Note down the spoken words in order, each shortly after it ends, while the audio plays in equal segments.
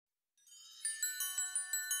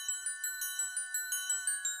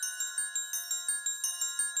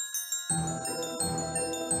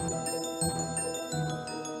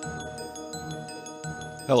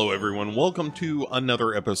Hello everyone, welcome to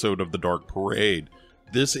another episode of The Dark Parade.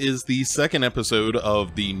 This is the second episode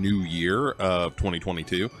of the new year of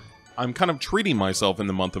 2022. I'm kind of treating myself in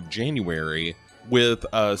the month of January with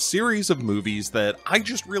a series of movies that I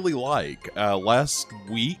just really like. Last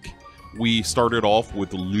week, we started off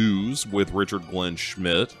with Lose with Richard Glenn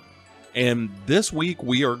Schmidt, and this week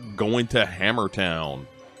we are going to Hammertown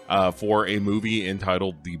for a movie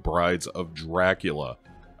entitled The Brides of Dracula.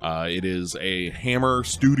 It is a Hammer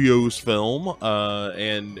Studios film,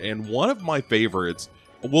 and one of my favorites.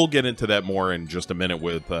 We'll get into that more in just a minute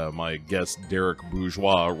with my guest Derek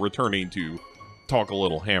Bourgeois returning to talk a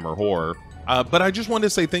little Hammer horror. But I just wanted to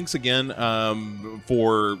say thanks again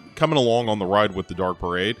for coming along on the ride with the Dark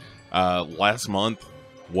Parade. Last month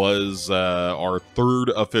was our third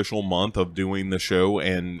official month of doing the show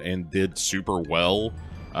and did super well.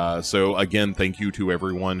 So again, thank you to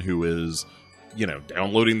everyone who is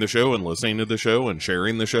downloading the show and listening to the show and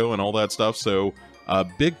sharing the show and all that stuff. So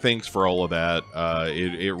big thanks for all of that.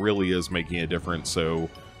 It really is making a difference. So,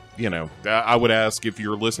 I would ask, if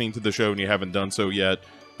you're listening to the show and you haven't done so yet,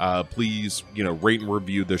 please, rate and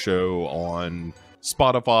review the show on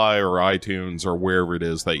Spotify or iTunes or wherever it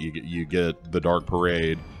is that you get the Dark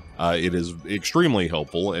Parade. It is extremely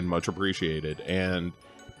helpful and much appreciated. And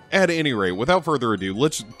at any rate, without further ado,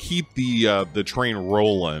 let's keep the train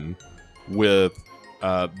rolling with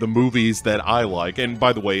the movies that I like. And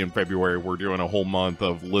by the way, in February we're doing a whole month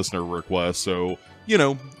of listener requests, so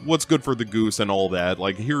what's good for the goose and all that.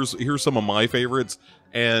 Like, here's some of my favorites,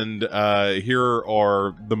 and here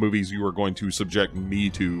are the movies you are going to subject me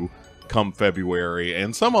to come February,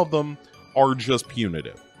 and some of them are just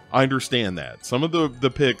punitive. I understand that. Some of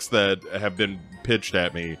the picks that have been pitched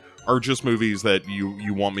at me are just movies that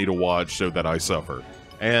you want me to watch so that I suffer,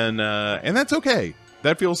 and that's okay.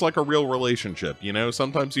 That feels like a real relationship,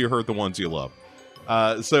 Sometimes you hurt the ones you love.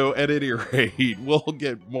 So at any rate, we'll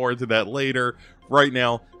get more into that later. Right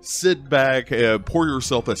now, sit back, pour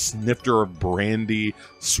yourself a snifter of brandy,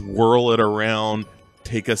 swirl it around,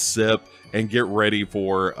 take a sip, and get ready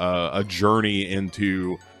for a journey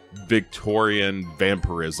into Victorian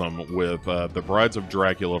vampirism with The Brides of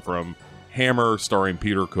Dracula from Hammer, starring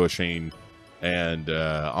Peter Cushing and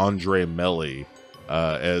Andre Melly.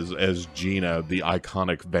 As Gina, the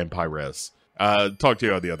iconic vampiress. Talk to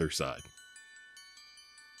you on the other side.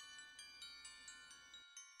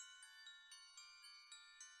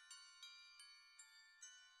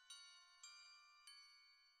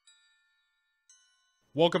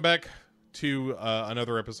 Welcome back to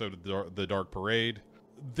another episode of the Dark Parade.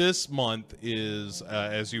 This month is,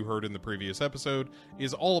 as you heard in the previous episode,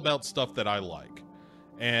 is all about stuff that I like.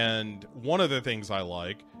 And one of the things I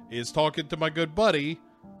like is talking to my good buddy,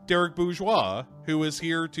 Derek Bourgeois, who is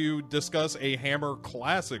here to discuss a Hammer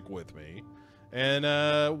classic with me. And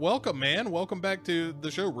welcome, man. Welcome back to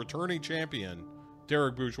the show, returning champion,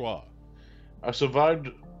 Derek Bourgeois. I survived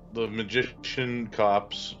the magician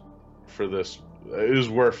cops for this. It was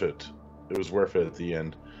worth it. It was worth it at the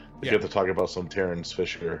end. You get to talk about some Terrence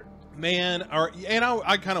Fisher. Man, and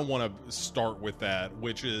I kind of want to start with that,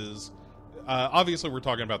 which is... obviously, we're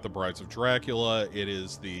talking about The Brides of Dracula. It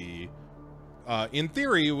is in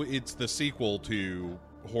theory, it's the sequel to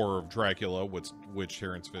Horror of Dracula, which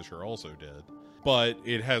Terrence Fisher also did. But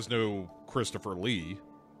it has no Christopher Lee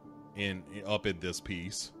up in this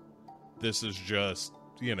piece. This is just,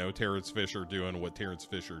 Terrence Fisher doing what Terrence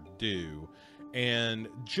Fisher do. And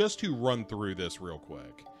just to run through this real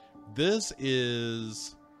quick, this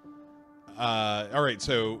is... all right,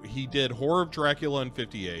 so he did Horror of Dracula in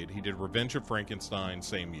 58. He did Revenge of Frankenstein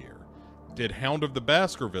same year. Did Hound of the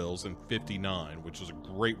Baskervilles in 59, which is a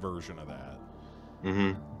great version of that.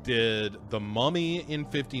 Mm-hmm. Did The Mummy in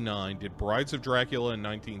 59. Did Brides of Dracula in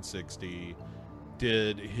 1960.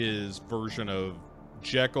 Did his version of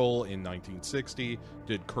Jekyll in 1960.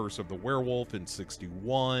 Did Curse of the Werewolf in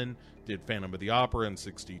 61. Did Phantom of the Opera in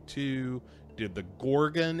 62. Did The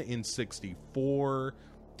Gorgon in 64.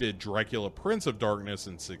 Did Dracula Prince of Darkness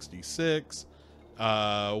in 66.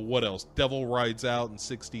 What else? Devil Rides Out in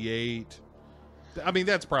 68. I mean,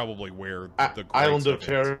 that's probably where the Island of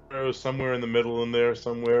Terror is somewhere in the middle in there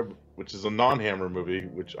somewhere, which is a non-Hammer movie,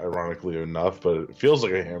 which ironically enough, but it feels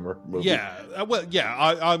like a Hammer movie. Yeah, well, yeah,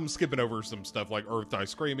 I'm skipping over some stuff like Earth Die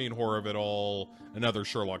Screaming, Horror of It All, another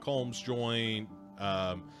Sherlock Holmes joint.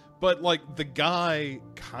 But like, the guy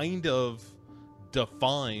kind of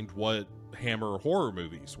defined what Hammer horror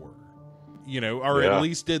movies were, or at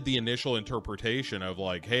least did the initial interpretation of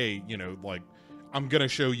like, hey, I'm gonna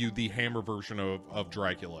show you the Hammer version of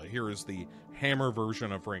Dracula. Here is the Hammer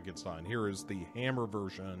version of Frankenstein. Here is the Hammer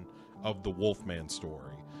version of the Wolfman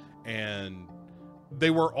story. And they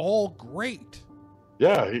were all great.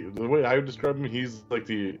 Yeah, the way I would describe him, he's like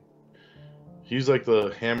the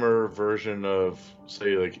Hammer version of,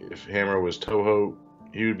 say, like if Hammer was Toho,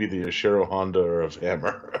 he would be the Ishiro Honda of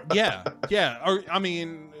Hammer. Yeah. Or, I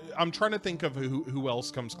mean, I'm trying to think of who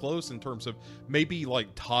else comes close in terms of maybe like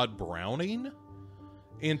Todd Browning,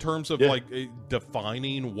 in terms of like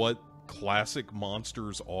defining what classic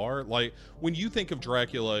monsters are. Like when you think of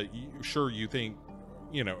Dracula, you think,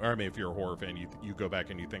 you know, I mean, if you're a horror fan, you go back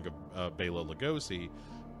and you think of Bela Lugosi,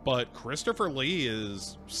 but Christopher Lee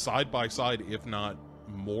is side by side, if not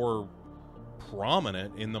more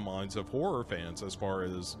prominent in the minds of horror fans as far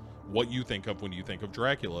as what you think of when you think of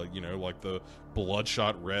Dracula. You know, like the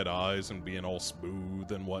bloodshot red eyes and being all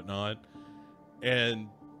smooth and whatnot. And,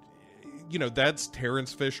 you know, that's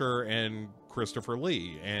Terrence Fisher and Christopher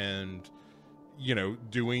Lee, and, you know,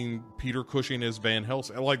 doing Peter Cushing as Van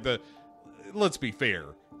Helsing. Like let's be fair,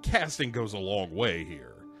 casting goes a long way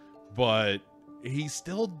here, but he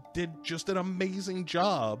still did just an amazing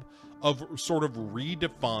job of sort of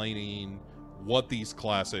redefining what these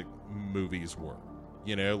classic movies were.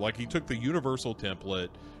 You know, like he took the Universal template,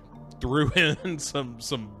 threw in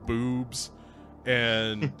some boobs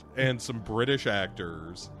and some British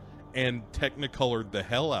actors, and technicolored the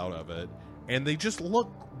hell out of it, and they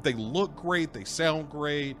look great, they sound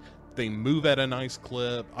great, they move at a nice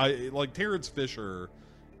clip. I like Terrence Fisher.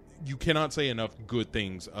 You cannot say enough good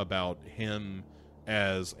things about him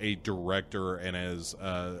as a director and as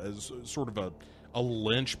sort of a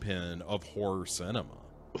linchpin of horror cinema.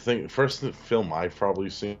 I think first film I've probably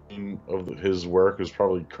seen of his work is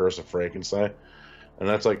probably Curse of Frankenstein, and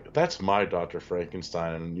that's my Dr.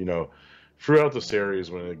 Frankenstein. And, you know, throughout the series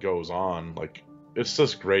when it goes on, like, it's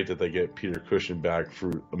just great that they get Peter Cushing back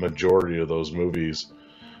for a majority of those movies,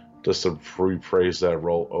 just to reprise that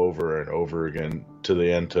role over and over again to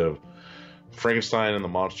the end of Frankenstein and the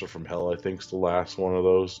Monster from Hell. I think is the last one of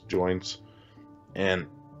those joints, and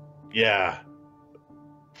yeah,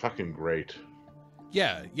 fucking great.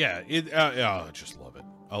 Yeah. I just love it.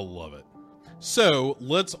 I love it. So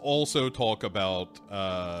let's also talk about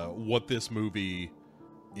what this movie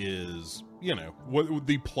is. You know, what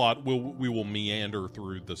the plot we will meander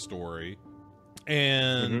through the story,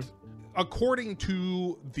 and according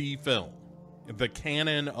to the film, the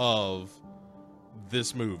canon of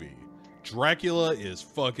this movie, Dracula is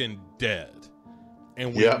fucking dead,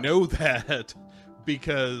 and we know that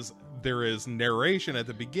because there is narration at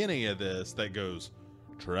the beginning of this that goes,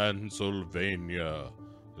 "Transylvania,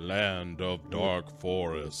 land of dark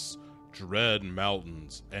forests, dread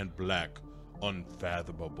mountains, and black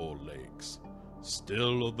unfathomable lakes,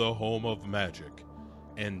 still the home of magic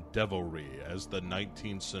and devilry as the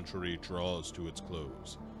 19th century draws to its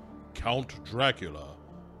close. Count Dracula,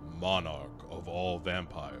 monarch of all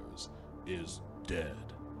vampires, is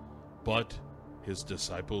dead, but his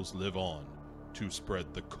disciples live on to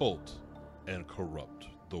spread the cult and corrupt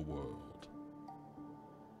the world."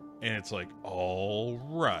 And it's like, all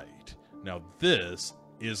right, now this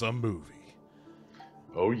is a movie.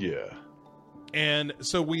 Oh yeah. And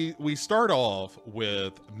so we start off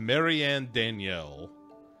with Marianne Danielle,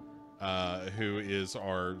 who is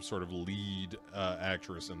our sort of lead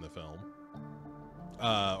actress in the film,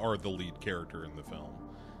 or the lead character in the film.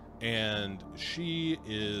 And she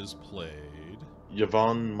is played...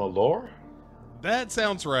 Yvonne Malor? That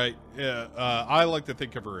sounds right. I like to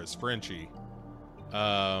think of her as Frenchie,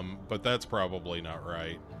 but that's probably not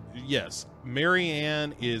right. Yes,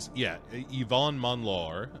 Marianne is, Yvonne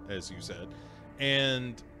Monlar, as you said.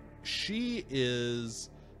 And she is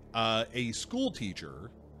a school teacher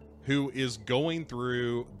who is going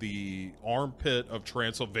through the armpit of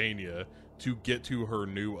Transylvania to get to her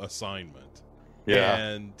new assignment. Yeah.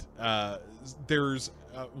 And there's,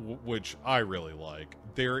 which I really like,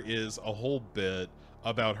 there is a whole bit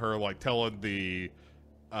about her, like, telling the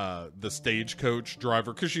stagecoach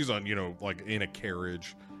driver, because she's on, you know, like in a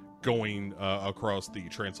carriage going across the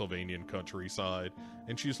Transylvanian countryside,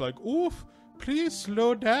 and she's like, "Oof, please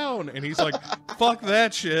slow down." And he's like, "Fuck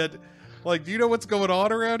that shit. Like, do you know what's going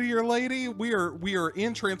on around here, lady? We are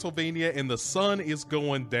in Transylvania and the sun is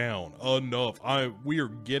going down. Enough. We are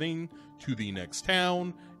getting to the next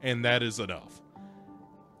town, and that is enough."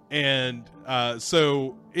 And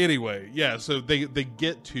so anyway, yeah, so they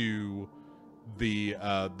get to the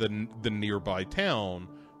nearby town,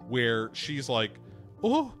 where she's like,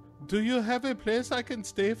 "Oh, do you have a place I can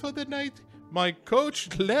stay for the night? My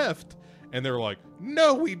coach left." And they're like,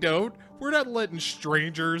 "No, we don't. We're not letting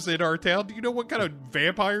strangers in our town. Do you know what kind of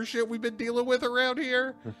vampire shit we've been dealing with around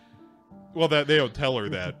here?" Well, that they don't tell her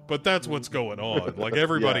that, but that's what's going on. Like,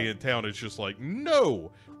 everybody in town is just like,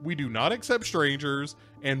 no, we do not accept strangers,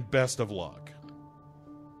 and best of luck.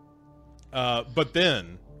 But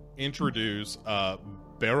then introduce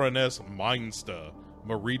Baroness Meinster.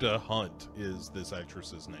 Marita Hunt is this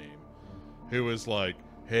actress's name, who is like,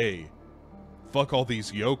 hey, fuck all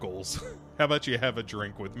these yokels. How about you have a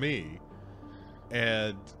drink with me?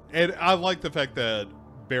 And I like the fact that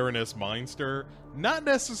Baroness Meinster, not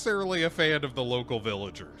necessarily a fan of the local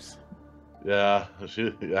villagers. Yeah,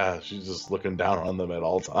 she's just looking down on them at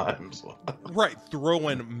all times. Right,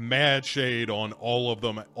 throwing mad shade on all of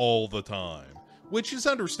them all the time, which is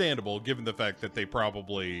understandable given the fact that they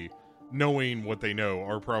probably, knowing what they know,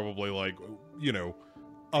 are probably like, you know,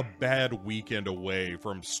 a bad weekend away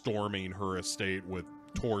from storming her estate with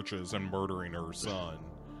torches and murdering her son.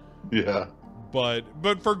 Yeah. But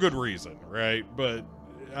for good reason, right? But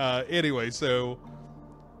anyway, so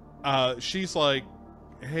she's like,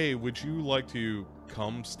 hey, would you like to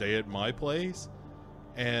come stay at my place?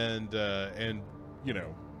 And you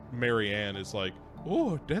know, Mary Ann is like,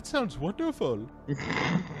 oh, that sounds wonderful.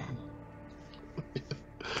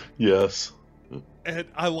 Yes. And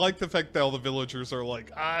I like the fact that all the villagers are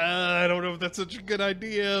like, I don't know if that's such a good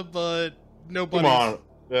idea, but nobody. Come on.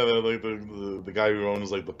 Yeah, like the guy who owns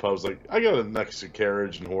like the pub's like, I got an extra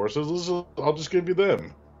carriage and horses. I'll just give you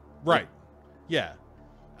them. Right. Yeah.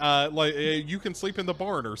 Like, you can sleep in the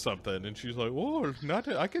barn or something. And she's like, oh,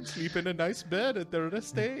 I can sleep in a nice bed at their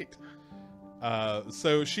estate.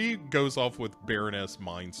 So she goes off with Baroness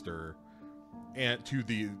Meinster and to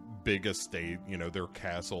the big estate, you know, their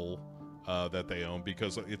castle that they own,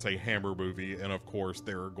 because it's a Hammer movie, and of course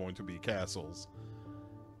there are going to be castles.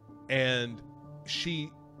 And she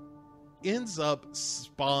ends up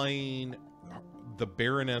spying the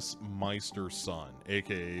Baroness Meister's son,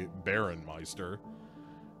 aka Baron Meister,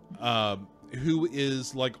 who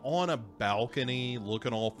is like on a balcony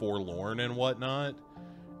looking all forlorn and whatnot.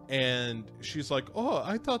 And she's like, oh,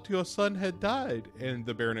 I thought your son had died. And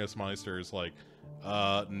the Baroness Meister is like,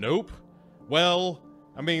 nope. Well,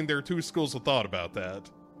 I mean, there are two schools of thought about that.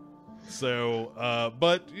 So,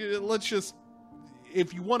 but let's just,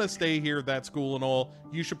 if you want to stay here, that's cool and all,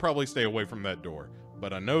 you should probably stay away from that door.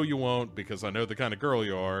 But I know you won't, because I know the kind of girl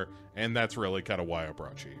you are, and that's really kind of why I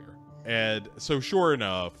brought you here. And so sure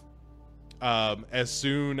enough, as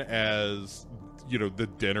soon as, you know, the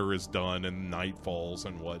dinner is done and night falls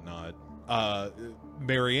and whatnot,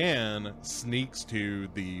 Mary Ann sneaks to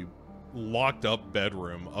the locked up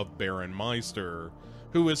bedroom of Baron Meister,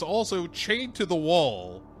 who is also chained to the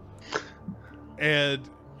wall. And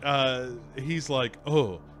he's like,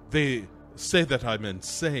 oh, they say that I'm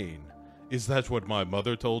insane. Is that what my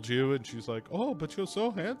mother told you? And she's like, oh, but you're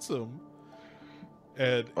so handsome.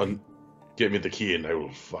 And give me the key and I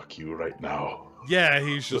will fuck you right now. Yeah,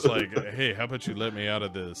 he's just like, hey, how about you let me out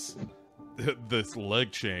of this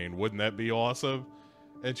leg chain? Wouldn't that be awesome?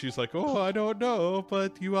 And she's like, oh, I don't know,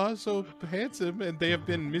 but you are so handsome and they have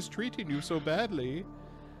been mistreating you so badly.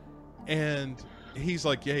 And he's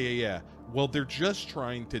like, yeah. Well, they're just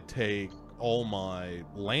trying to take all my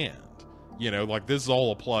land. You know, like, this is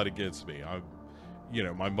all a plot against me. You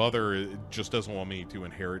know, my mother just doesn't want me to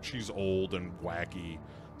inherit. She's old and wacky,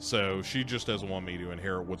 so she just doesn't want me to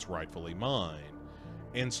inherit what's rightfully mine.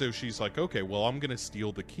 And so she's like, okay, well, I'm going to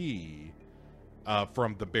steal the key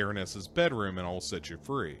from the Baroness's bedroom, and I'll set you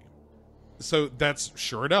free. So that's,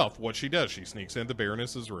 sure enough, what she does. She sneaks into the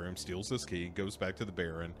Baroness's room, steals this key, goes back to the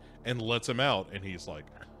Baron, and lets him out. And he's like,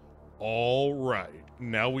 all right,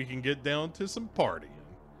 now we can get down to some partying.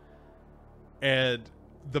 And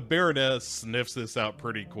the Baroness sniffs this out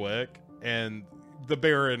pretty quick. And the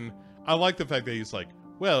Baron, I like the fact that he's like,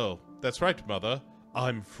 well, that's right, Mother.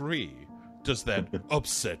 I'm free. Does that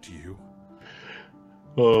upset you?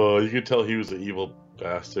 Oh, you could tell he was an evil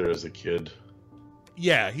bastard as a kid.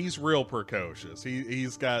 Yeah, he's real precocious.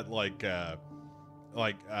 He's got like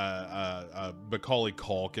Macaulay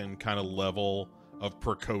Culkin kind of level of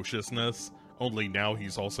precociousness. Only now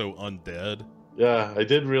he's also undead. Yeah, I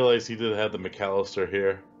did realize he did have the McAllister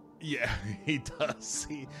hair. Yeah, he does.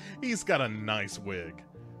 He's got a nice wig.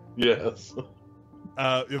 Yes.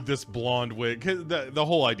 This blonde wig. The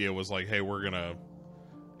whole idea was like, hey, we're gonna,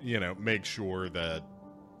 you know, make sure that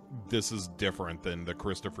this is different than the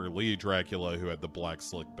Christopher Lee Dracula who had the black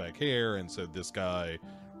slick back hair, and so this guy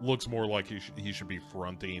looks more like he should be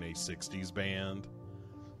fronting a 60s band.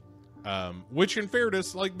 Which, in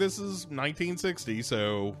fairness, like, this is 1960,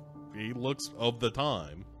 so he looks of the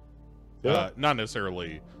time. Yeah. Not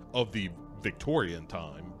necessarily of the Victorian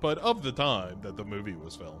time, but of the time that the movie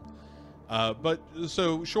was filmed. But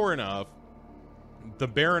so sure enough, the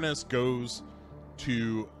Baroness goes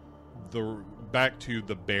to back to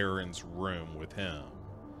the Baron's room with him.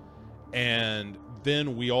 And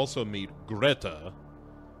then we also meet Greta,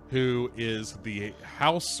 who is the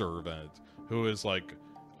house servant, who is like,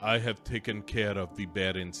 I have taken care of the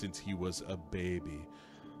Baron since he was a baby.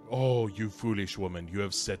 Oh, you foolish woman, you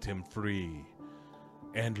have set him free.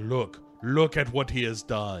 And look at what he has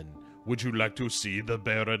done. Would you like to see the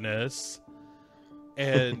Baroness?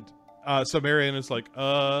 And so Marianne is like,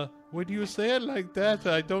 when you say it like that,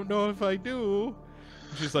 I don't know if I do.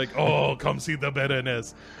 She's like, oh, come see the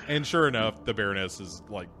Baroness. And sure enough, the Baroness is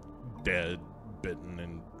like dead, bitten,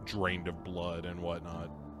 and drained of blood and whatnot.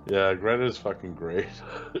 Yeah, Greta's fucking great.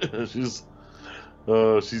 she's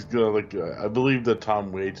gonna like. I believe that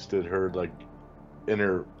Tom Waits did her like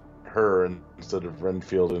her instead of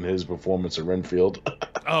Renfield in his performance of Renfield.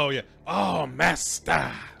 Oh yeah. Oh,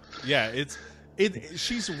 master. Yeah,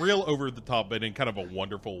 she's real over the top, but in kind of a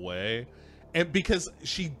wonderful way. And because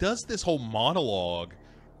she does this whole monologue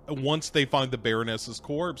once they find the Baroness's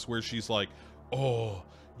corpse, where she's like, oh,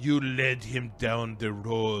 you led him down the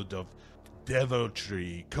road of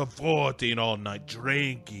deviltry, cavorting all night,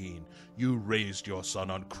 drinking. You raised your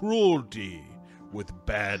son on cruelty with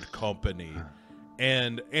bad company.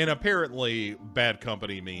 And apparently bad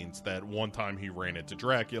company means that one time he ran into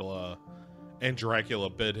Dracula, and Dracula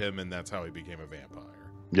bit him, and that's how he became a vampire.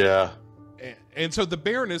 Yeah. And so the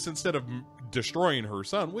Baroness, instead of destroying her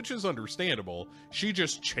son, which is understandable, she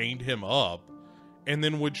just chained him up and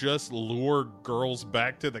then would just lure girls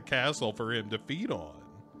back to the castle for him to feed on.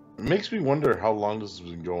 It makes me wonder how long this has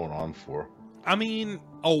been going on for. I mean,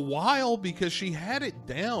 a while, because she had it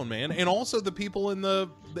down, man. And also the people in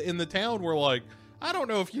the town were like, I don't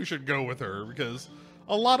know if you should go with her, because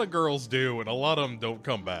a lot of girls do and a lot of them don't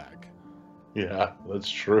come back. Yeah,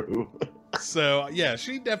 that's true. So yeah,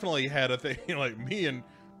 she definitely had a thing. Like me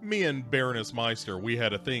and Baroness Meister, we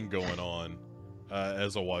had a thing going on,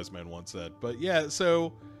 as a wise man once said. But yeah,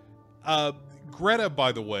 so Greta,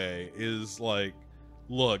 by the way, is like,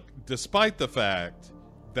 look, despite the fact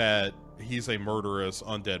that he's a murderous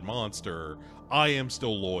undead monster, I am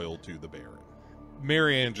still loyal to the Baron.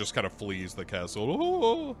 Marianne just kind of flees the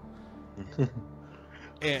castle. Oh.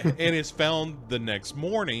 and is found the next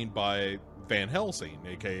morning by Van Helsing,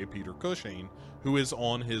 aka Peter Cushing, who is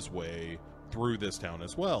on his way through this town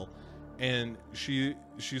as well. And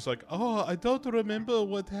she's like, oh, I don't remember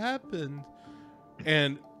what happened.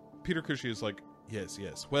 And Peter Cushing is like,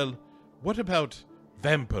 yes. Well, what about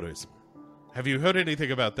vampirism? Have you heard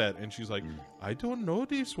anything about that? And she's like, I don't know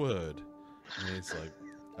this word. And he's like,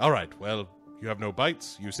 all right, well, you have no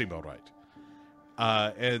bites. You seem all right.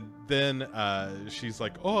 And then she's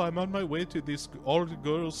like, oh, I'm on my way to this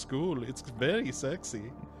all-girls school. It's very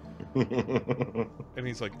sexy. And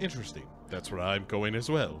he's like, interesting. That's where I'm going as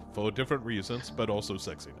well, for different reasons, but also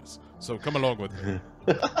sexiness. So come along with me.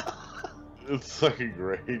 It's fucking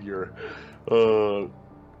great. You're,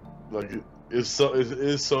 like, it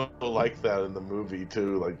is so like that in the movie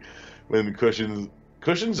too. Like when Cushing's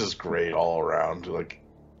is great all around. Like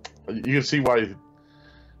you can see why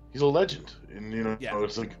he's a legend, and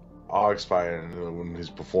it's like awe-inspiring when he's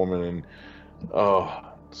performing, and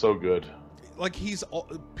so good. Like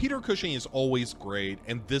Peter Cushing is always great,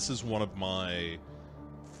 and this is one of my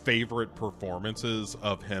favorite performances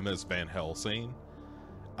of him as Van Helsing.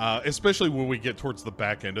 Especially when we get towards the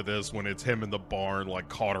back end of this, when it's him in the barn, like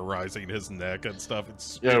cauterizing his neck and stuff.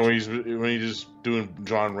 When he's just doing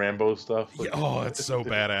John Rambo stuff. Like, yeah, it's so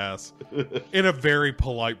badass in a very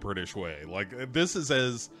polite British way. Like this is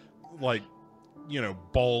as like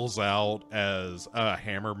balls out as a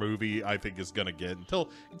Hammer movie I think is gonna get until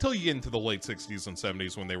you get into the late 60s and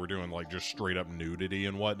 70s when they were doing like just straight up nudity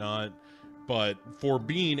and whatnot. But for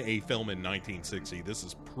being a film in 1960, this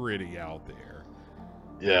is pretty out there.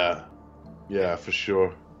 Yeah, for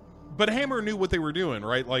sure. But Hammer knew what they were doing,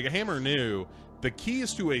 right? Like Hammer knew the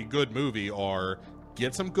keys to a good movie are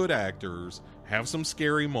get some good actors, have some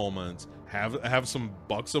scary moments, have some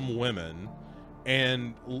buxom women,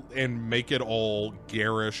 and make it all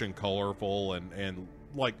garish and colorful and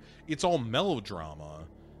like it's all melodrama,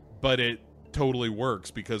 but it totally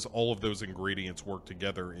works because all of those ingredients work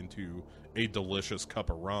together into a delicious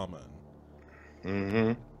cup of ramen.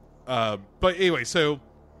 Mm-hmm. But anyway, so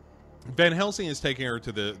Van Helsing is taking her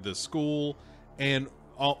to the school, and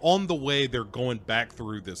on the way they're going back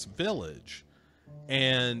through this village,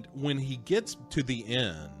 and when he gets to the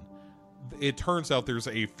inn, it turns out there's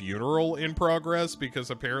a funeral in progress because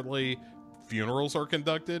apparently funerals are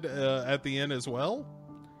conducted at the inn as well.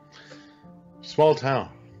 Small town.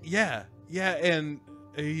 Yeah, and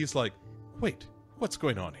he's like, wait, what's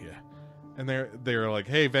going on here? And they're like,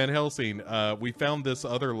 hey, Van Helsing, we found this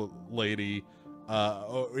other lady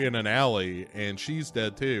in an alley, and she's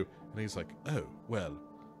dead too. And he's like, oh, well,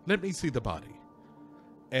 let me see the body.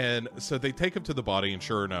 And so they take him to the body, and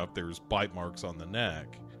sure enough, there's bite marks on the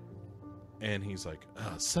neck. And he's like,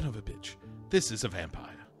 oh, son of a bitch, this is a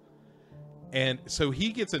vampire. And so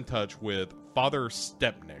he gets in touch with Father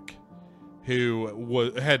Stepnick,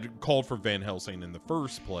 who had called for Van Helsing in the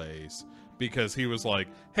first place, because he was like,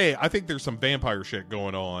 hey, I think there's some vampire shit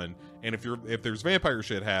going on, and if there's vampire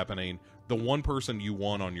shit happening, the one person you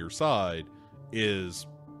want on your side is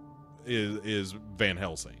Van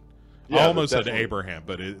Helsing. Yeah, I almost said Abraham,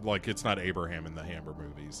 but it's not Abraham in the Hammer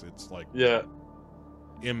movies. It's like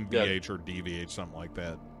MVH or DVH, something like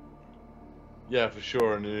that. Yeah, for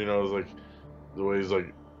sure. And it's like the way he's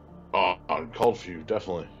like, oh, I called for you,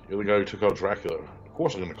 definitely. You're the guy who took out Dracula. Of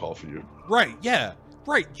course I'm gonna call for you. Right, yeah.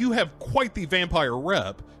 Right, you have quite the vampire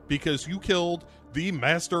rep, because you killed the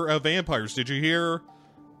master of vampires. Did you hear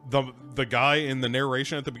the guy in the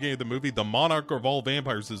narration at the beginning of the movie? The monarch of all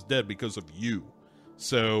vampires is dead because of you.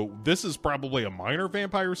 So this is probably a minor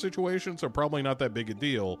vampire situation, so probably not that big a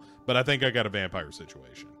deal, but I think I got a vampire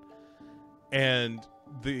situation. And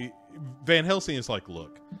the Van Helsing is like,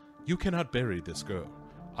 look, you cannot bury this girl.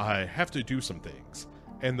 I have to do some things.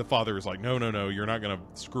 And the father is like, no, you're not going to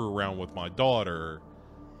screw around with my daughter.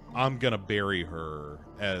 I'm going to bury her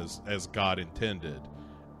as God intended.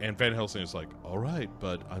 And Van Helsing is like, all right,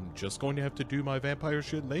 but I'm just going to have to do my vampire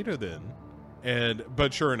shit later then.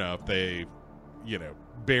 But sure enough, they,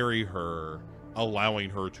 bury her, allowing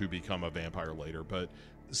her to become a vampire later. But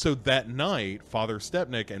so that night, Father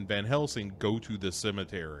Stepnick and Van Helsing go to the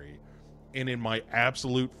cemetery. And in my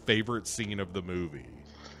absolute favorite scene of the movie,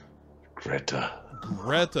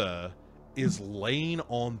 Greta is laying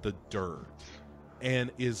on the dirt and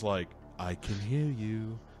is like, I can hear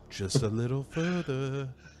you just a little further.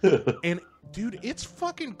 And dude, it's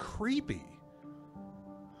fucking creepy.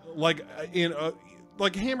 Like in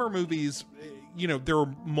like Hammer movies, there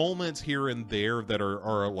are moments here and there that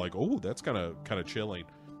are like, oh, that's kind of chilling.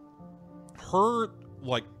 Her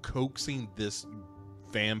like coaxing this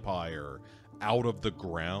vampire out of the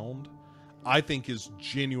ground, I think, is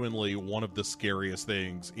genuinely one of the scariest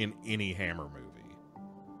things in any Hammer movie.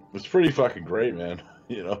 It's pretty fucking great, man.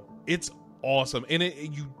 It's awesome, and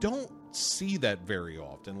you don't see that very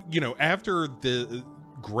often. After the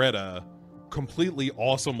Greta completely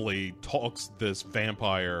awesomely talks this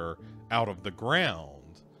vampire out of the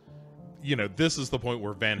ground, this is the point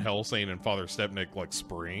where Van Helsing and Father Stepnick like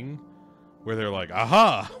spring, where they're like,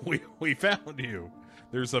 aha, we found you.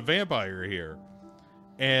 There's a vampire here.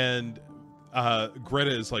 And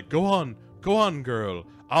Greta is like, go on, girl.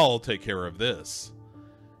 I'll take care of this.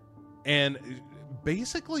 And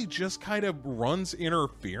basically just kind of runs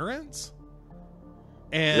interference.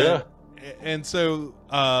 And so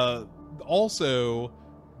also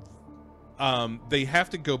they have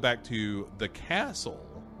to go back to the castle.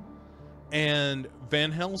 And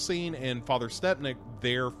Van Helsing and Father Stepnick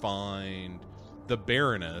there find the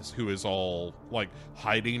Baroness, who is all like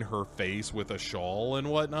hiding her face with a shawl and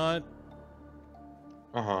whatnot.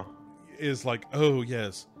 Is like, oh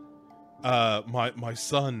yes, my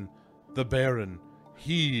son, the Baron,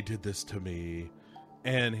 he did this to me.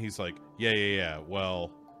 And he's like, yeah.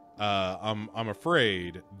 Well, I'm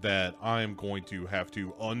afraid that I'm going to have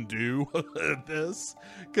to undo this,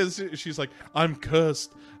 because she's like, I'm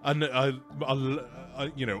cursed, an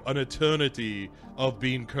eternity of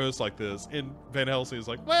being cursed like this. And Van Helsing is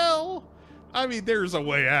like, well, I mean, there's a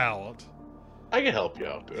way out. I can help you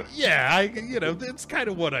out there. Yeah, it's kind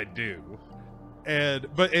of what I do. And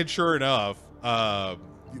sure enough,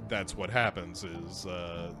 that's what happens is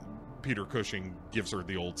Peter Cushing gives her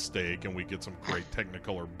the old steak, and we get some great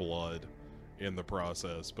Technicolor blood in the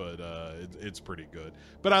process, but it's pretty good.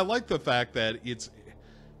 But I like the fact that it's,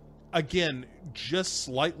 again, just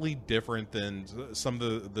slightly different than some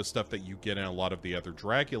of the stuff that you get in a lot of the other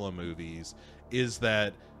Dracula movies, is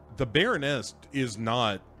that the Baroness is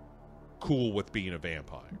not cool with being a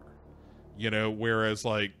vampire. Whereas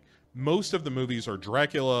like most of the movies are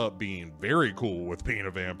Dracula being very cool with being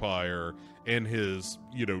a vampire and his,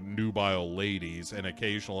 nubile ladies, and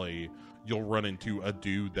occasionally you'll run into a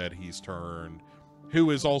dude that he's turned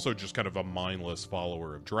who is also just kind of a mindless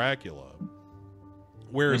follower of Dracula.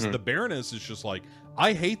 Whereas the Baroness is just like,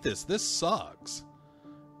 I hate this. This sucks.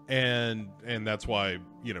 And that's why,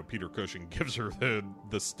 Peter Cushing gives her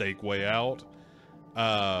the steak way out.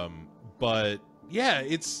 But yeah,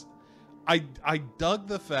 I dug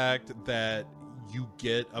the fact that you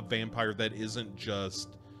get a vampire that isn't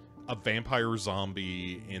just a vampire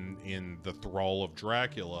zombie in the thrall of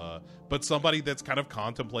Dracula, but somebody that's kind of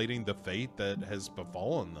contemplating the fate that has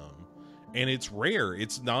befallen them. And it's rare.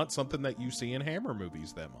 It's not something that you see in Hammer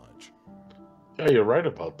movies that much. Yeah, you're right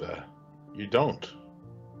about that. You don't.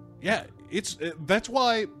 Yeah, that's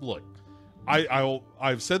why. Look,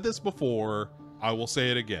 I've said this before. I will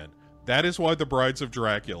say it again. That is why The Brides of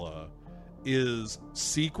Dracula is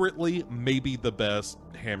secretly maybe the best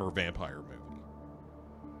Hammer vampire movie.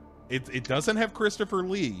 It doesn't have Christopher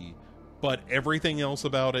Lee, but everything else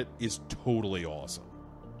about it is totally awesome.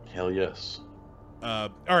 Hell yes. All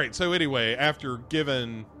right. So anyway, after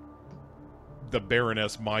giving the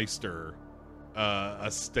Baroness Meister a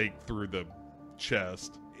stake through the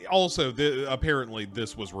chest. Also, apparently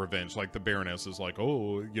this was revenge. Like, the Baroness is like,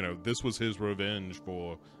 oh, this was his revenge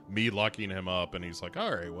for me locking him up. And he's like,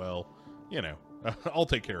 all right, well, I'll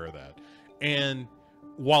take care of that. And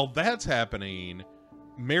while that's happening,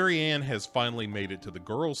 Marianne has finally made it to the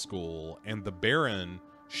girls' school, and the Baron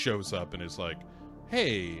shows up and is like,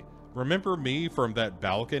 hey, remember me from that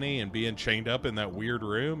balcony and being chained up in that weird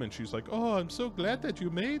room? And she's like, oh, I'm so glad that you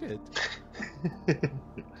made it.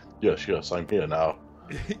 Yes, I'm here now.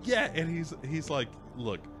 Yeah, and he's like,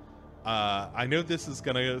 look, I know this is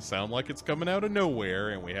gonna sound like it's coming out of nowhere,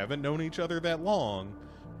 and we haven't known each other that long,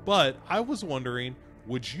 but I was wondering,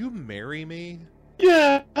 would you marry me?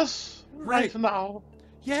 Yes, right now.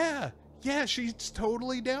 Yeah, she's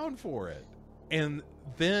totally down for it. And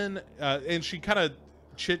then, and she kind of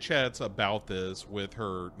chit-chats about this with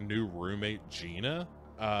her new roommate, Gina,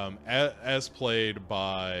 as played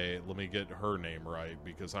by, let me get her name right,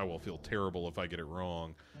 because I will feel terrible if I get it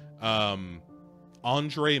wrong.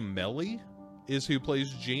 Andre Melly is who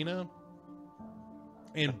plays Gina.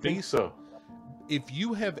 And I think so. If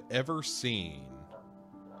you have ever seen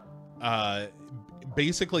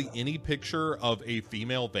basically any picture of a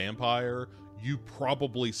female vampire, you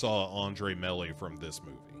probably saw Andre Melly from this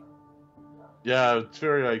movie. Yeah, it's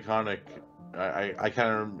very iconic. I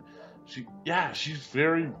kind of she's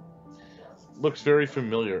looks very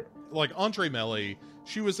familiar. Like, Andre Melly,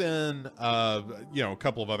 she was in a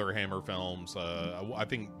couple of other Hammer films. I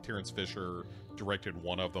think Terrence Fisher directed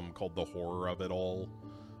one of them called The Horror of It All.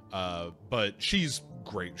 But she's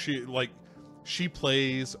great. She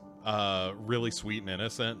plays really sweet and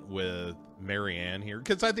innocent with Marianne here,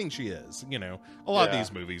 because I think she is. A lot of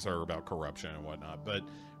these movies are about corruption and whatnot, but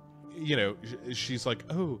she's like,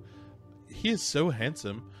 oh, he is so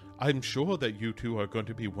handsome. I'm sure that you two are going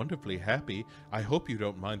to be wonderfully happy. I hope you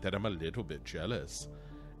don't mind that I'm a little bit jealous.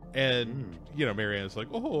 And Marianne's like,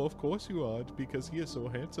 oh, of course you aren't, because he is so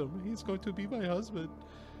handsome. He's going to be my husband.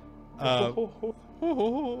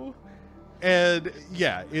 And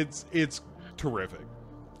yeah, it's terrific.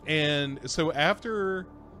 And so after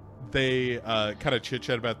they kind of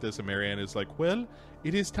chit-chat about this, and Marianne is like, well,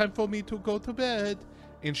 it is time for me to go to bed.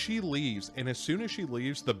 And she leaves. And as soon as she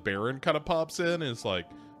leaves, the Baron kind of pops in and is like,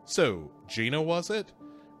 so, Gina, was it?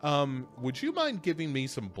 Would you mind giving me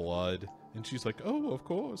some blood? And she's like, oh, of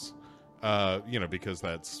course.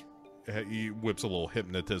 Because he whips a little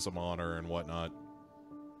hypnotism on her and whatnot.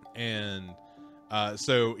 And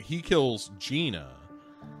so he kills Gina.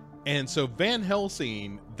 And so Van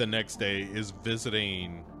Helsing the next day is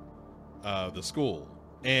visiting the school,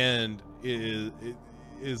 and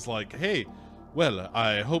is like, hey, well,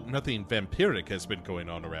 I hope nothing vampiric has been going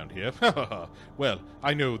on around here. Well,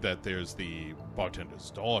 I know that there's the bartender's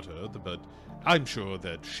daughter, but I'm sure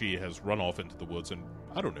that she has run off into the woods and,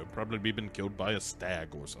 I don't know, probably been killed by a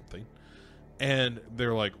stag or something. And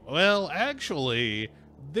they're like, well, actually,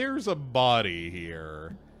 there's a body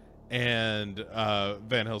here. And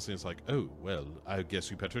Van Helsing's like, oh, well, I guess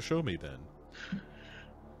you better show me then.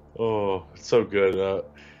 Oh, it's so good.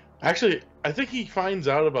 Actually, I think he finds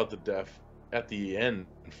out about the death at the end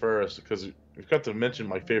first, because we've got to mention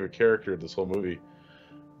my favorite character of this whole movie,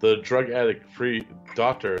 the drug addict free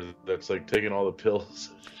doctor that's like taking all the pills.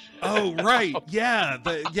 Oh, right. Yeah.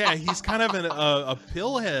 He's kind of a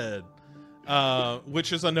pillhead,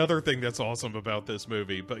 which is another thing that's awesome about this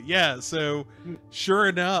movie. But yeah, so sure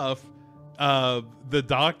enough, the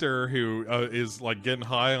doctor who is like getting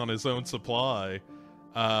high on his own supply,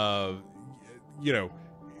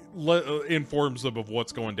 informs them of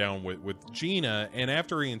what's going down with Gina. And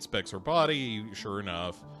after he inspects her body, sure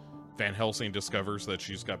enough, Van Helsing discovers that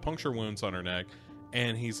she's got puncture wounds on her neck.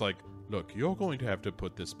 And he's like, look, you're going to have to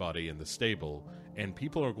put this body in the stable, and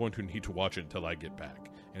people are going to need to watch it until I get back.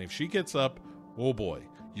 And if she gets up, oh boy,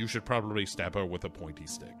 you should probably stab her with a pointy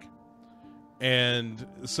stick. And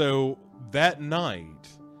so that night,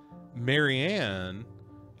 Marianne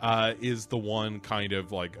is the one kind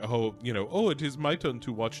of like, oh, oh, it is my turn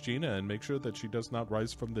to watch Gina and make sure that she does not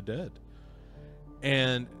rise from the dead.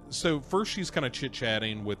 And so first she's kind of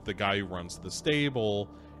chit-chatting with the guy who runs the stable,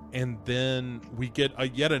 and then we get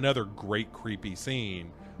yet another great creepy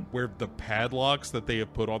scene where the padlocks that they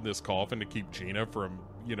have put on this coffin to keep Gina from,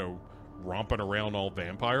 romping around all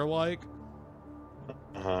vampire-like,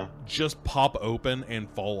 just pop open and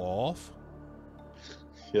fall off.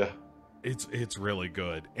 Yeah. It's really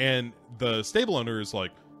good. And the stable owner is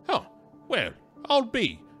like, oh, well, I'll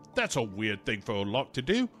be. That's a weird thing for a lock to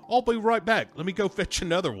do. I'll be right back. Let me go fetch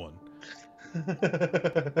another one.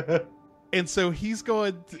 And so he's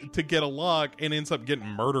going to get a lock and ends up getting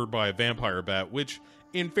murdered by a vampire bat, which,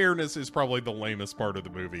 in fairness, is probably the lamest part of the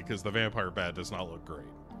movie because the vampire bat does not look great.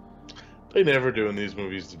 They never do in these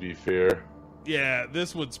movies, to be fair. Yeah,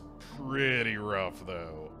 this one's pretty rough,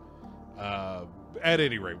 though. At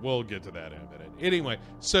any rate, we'll get to that in a minute. Anyway,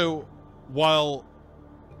 so while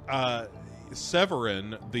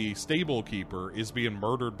Severin, the stable keeper, is being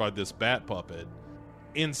murdered by this bat puppet,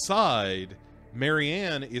 inside,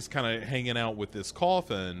 Marianne is kind of hanging out with this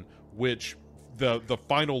coffin, which the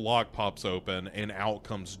final lock pops open, and out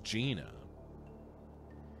comes Gina.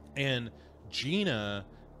 And Gina,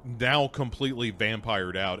 now completely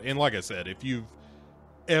vampired out, and like I said, if you've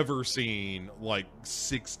ever seen like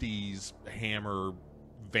 60s Hammer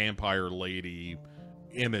vampire lady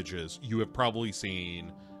images, you have probably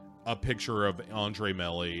seen a picture of Andre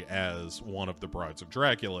Melli as one of the Brides of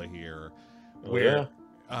Dracula here, where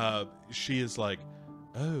she is like,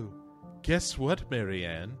 oh, guess what,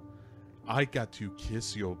 Marianne? I got to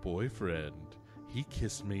kiss your boyfriend. He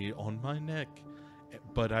kissed me on my neck.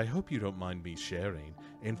 But I hope you don't mind me sharing.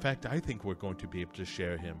 In fact, I think we're going to be able to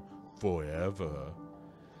share him forever.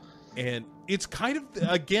 And it's kind of,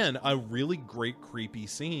 again, a really great creepy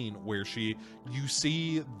scene where you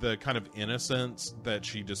see the kind of innocence that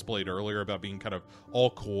she displayed earlier about being kind of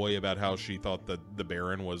all coy about how she thought that the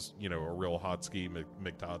Baron was, a real Hotsky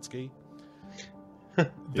McTotsky.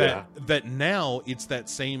 That now it's that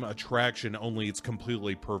same attraction, only it's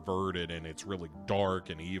completely perverted and it's really dark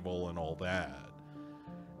and evil and all that.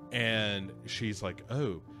 And she's like,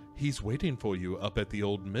 oh, he's waiting for you up at the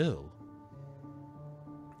old mill.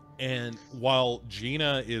 And while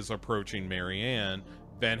Gina is approaching Marianne,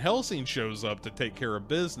 Van Helsing shows up to take care of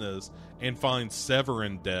business and finds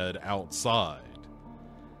Severin dead outside.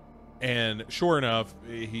 And sure enough,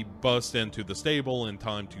 he busts into the stable in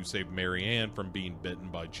time to save Marianne from being bitten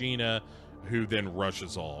by Gina, who then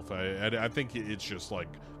rushes off. I think it's just like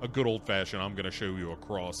a good old-fashioned, I'm going to show you a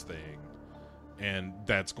cross thing, and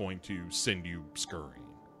that's going to send you scurrying.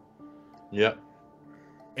 Yep.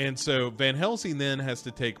 And so Van Helsing then has to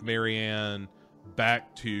take Marianne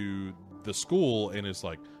back to the school and is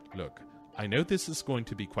like, look, I know this is going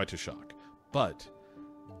to be quite a shock, but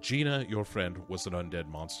Gina, your friend, was an undead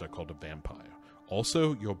monster called a vampire.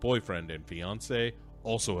 Also, your boyfriend and fiance,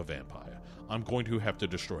 also a vampire. I'm going to have to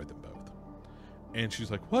destroy them both. And she's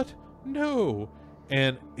like, what? No.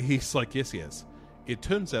 And he's like, yes. It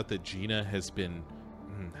turns out that Gina has been,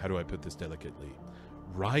 how do I put this delicately,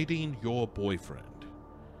 riding your boyfriend.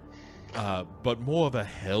 But more of a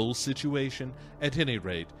hell situation. At any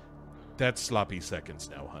rate, that's sloppy seconds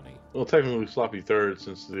now, honey. Well, technically sloppy third,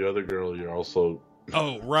 since the other girl you're also...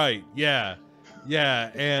 Oh, right. Yeah.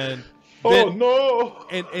 And oh, no!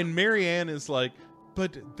 And Marianne is like,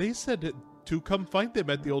 but they said to come find them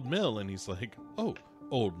at the old mill. And he's like, oh,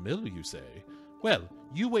 old mill, you say? Well,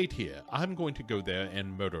 you wait here. I'm going to go there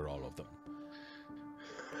and murder all of them.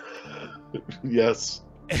 Yes.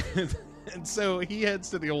 And so he heads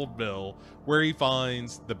to the old mill, where he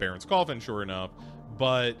finds the Baron's coffin, sure enough,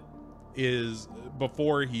 but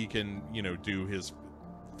before he can, do his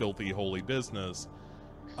filthy holy business,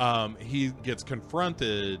 he gets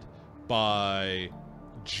confronted by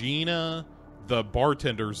Gina, the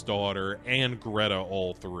bartender's daughter, and Greta,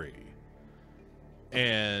 all three.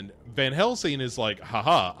 And Van Helsing is like,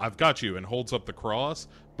 haha, I've got you, and holds up the cross.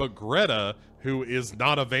 But Greta, who is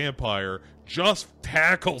not a vampire, just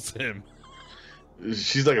tackles him.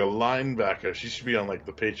 She's like a linebacker. She should be on like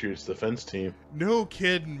the Patriots defense team. No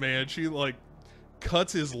kidding, man. She like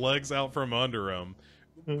cuts his legs out from under him,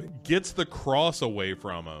 gets the cross away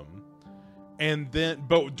from him, and then,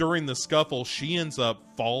 but during the scuffle, she ends up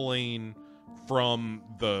falling from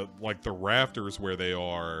the rafters where they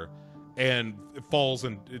are, and falls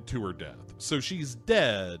into her death. So she's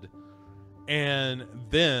dead, and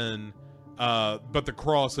then, but the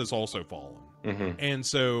cross has also fallen. Mm-hmm. And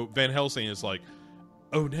so Van Helsing is like,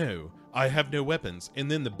 oh no, I have no weapons.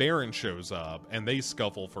 And then the Baron shows up, and they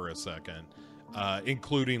scuffle for a second.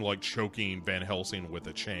 including like choking Van Helsing with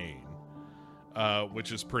a chain.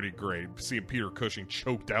 Which is pretty great. Seeing Peter Cushing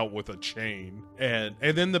choked out with a chain. And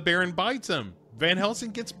then the Baron bites him. Van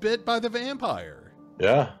Helsing gets bit by the vampire.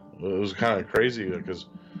 Yeah, it was kind of crazy because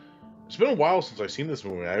it's been a while since I've seen this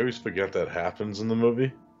movie. I always forget that happens in the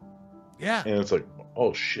movie. Yeah. And it's like,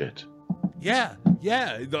 oh shit. Yeah.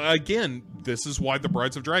 Again, this is why The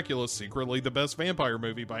Brides of Dracula is secretly the best vampire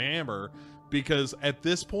movie by Hammer. Because at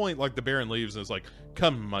this point, like, the Baron leaves and is like,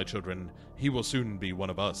 "Come, my children, he will soon be one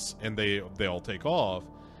of us." And they all take off.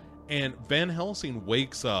 And Van Helsing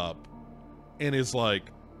wakes up and is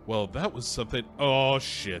like, "Well, that was something. Oh,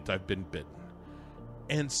 shit, I've been bitten."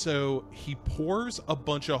 And so he pours a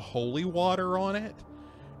bunch of holy water on it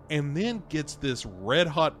and then gets this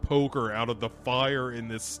red-hot poker out of the fire in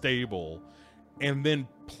this stable and then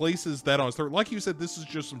places that on his throat. Like you said, this is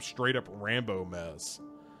just some straight-up Rambo mess.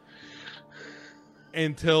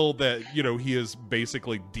 Until that, you know, he has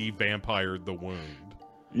basically de-vampired the wound.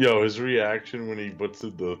 Yo, his reaction when he puts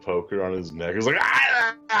the poker on his neck is like,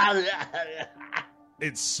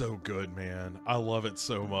 it's so good, man. I love it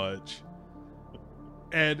so much.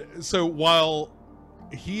 And so while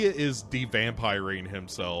he is de-vampiring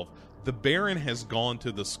himself, the Baron has gone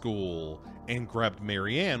to the school and grabbed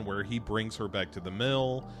Marianne, where he brings her back to the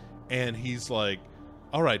mill, and he's like,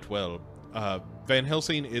 "All right, well, Van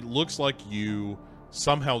Helsing, it looks like you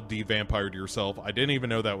somehow de-vampired yourself. I didn't even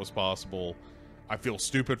know that was possible. I feel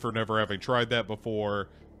stupid for never having tried that before.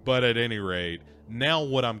 But at any rate, now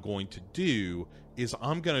what I'm going to do is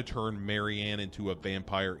I'm going to turn Marianne into a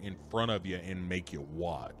vampire in front of you and make you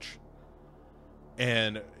watch."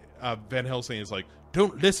 And Van Helsing is like,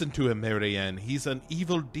 "Don't listen to him, Marianne. He's an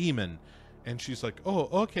evil demon." And she's like,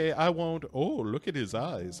 "Oh, okay, I won't. Oh, look at his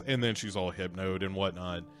eyes." And then she's all hypnoed and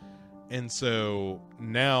whatnot. And so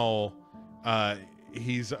now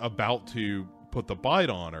he's about to put the bite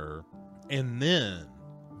on her, and then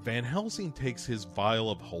Van Helsing takes his vial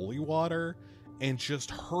of holy water and just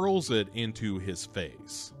hurls it into his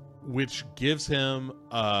face, which gives him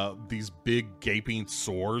these big gaping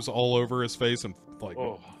sores all over his face and like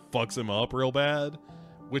fucks him up real bad,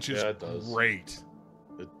 which is great.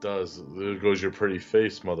 It does. There goes your pretty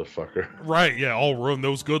face, motherfucker. Right, yeah, I'll ruin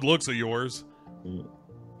those good looks of yours.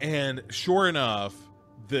 And sure enough,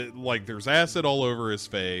 there's acid all over his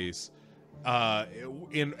face.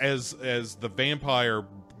 As the vampire,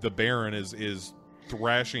 the Baron is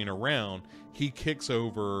thrashing around, he kicks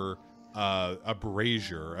over a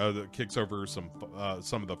brazier, kicks over some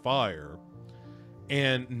of the fire,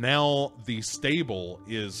 and now the stable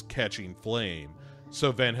is catching flame.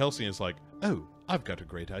 So Van Helsing is like, "Oh, I've got a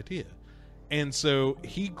great idea," and so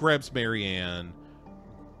he grabs Marianne,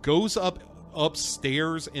 goes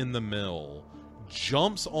upstairs in the mill,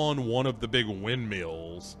 jumps on one of the big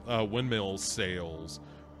windmill sails,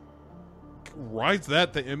 rides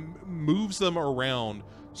that thing, and moves them around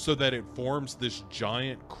so that it forms this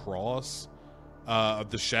giant cross.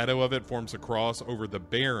 The shadow of it forms a cross over the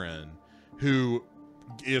Baron, who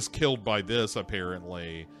is killed by this,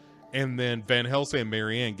 apparently. And then Van Helsing and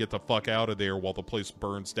Marianne get the fuck out of there while the place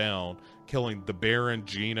burns down, killing the Baron,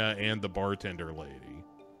 Gina, and the bartender lady.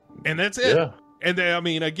 And that's it. Yeah. And I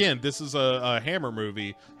mean, again, this is a Hammer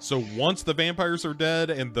movie, so once the vampires are dead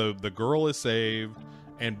and the girl is saved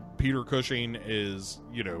and Peter Cushing is,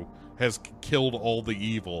 you know, has killed all the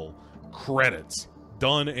evil, credits.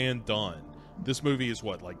 Done and done. This movie is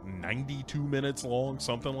what, like 92 minutes long,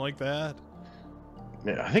 something like that?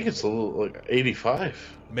 Yeah, I think it's a little like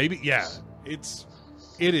 85. Maybe, yeah. It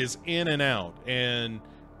is in and out. And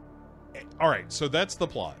all right, so that's the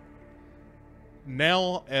plot.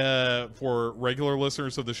 Now, for regular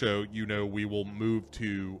listeners of the show, you know we will move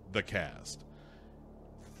to the cast.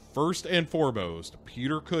 First and foremost,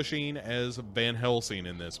 Peter Cushing as Van Helsing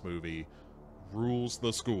in this movie rules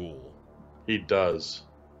the school. He does.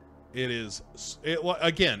 He is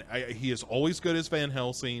always good as Van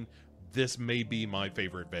Helsing. This may be my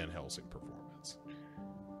favorite Van Helsing performance.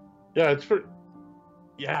 Yeah,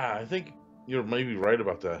 I think you're maybe right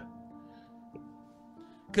about that.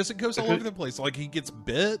 Because it goes all over the place. Like, he gets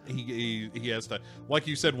bit. He has to, like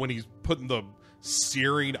you said, when he's putting the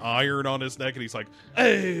searing iron on his neck and he's like,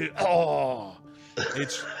 "Hey, oh."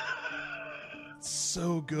 It's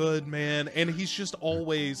so good, man. And he's just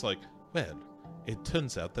always like, "Well, it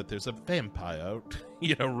turns out that there's a vampire,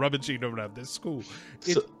 rummaging around this school."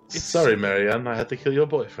 Sorry, Marianne, I had to kill your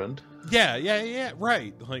boyfriend. Yeah,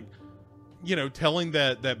 right. Like, telling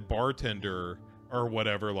that bartender or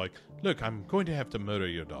whatever, like, "Look, I'm going to have to murder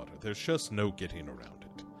your daughter. There's just no getting around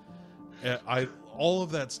it." All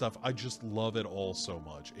of that stuff, I just love it all so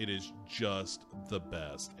much. It is just the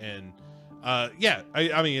best. And Yeah,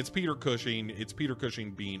 I mean, it's Peter Cushing. It's Peter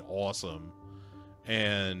Cushing being awesome.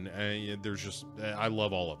 And there's just, I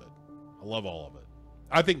love all of it. I love all of it.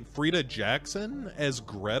 I think Frida Jackson as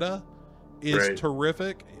Greta is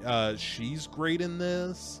terrific. She's great in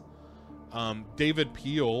this. David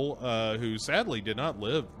Peel, who sadly did not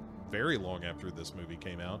live very long after this movie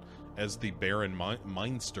came out, as the Baron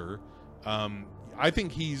Meinster. I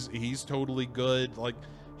think he's totally good. Like,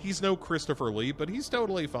 he's no Christopher Lee, but he's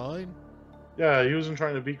totally fine. Yeah, he wasn't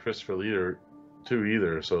trying to be Christopher Lee too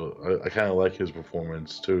either, so I kind of like his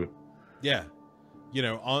performance too. Yeah. You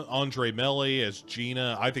know, Andre Melly as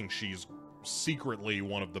Gina, I think she's secretly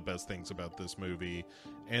one of the best things about this movie.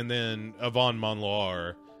 And then Yvonne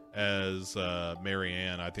Monlar as Mary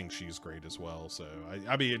Ann, I think she's great as well. So,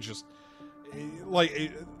 I mean, it just, like,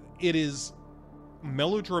 it is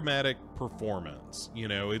melodramatic performance. You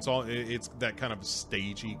know, it's that kind of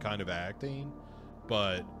stagey kind of acting,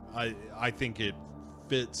 but I think it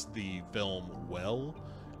fits the film well,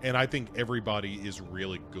 and I think everybody is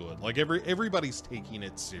really good. Like, everybody's taking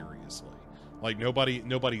it seriously. Like,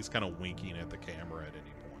 nobody's kind of winking at the camera at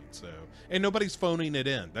any point. So, and nobody's phoning it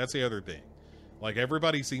in. That's the other thing. Like,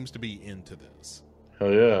 everybody seems to be into this. Oh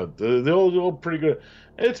yeah, they're all pretty good.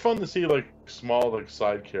 And it's fun to see, like, small, like,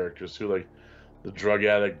 side characters too, like the drug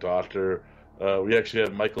addict doctor. We actually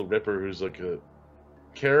have Michael Ripper, who's like a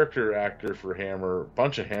character actor for Hammer,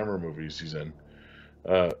 bunch of Hammer movies he's in.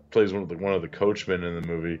 Plays one of the coachmen in the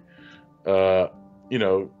movie. You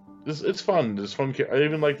know, it's fun. It's fun. I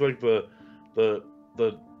even like the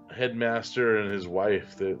headmaster and his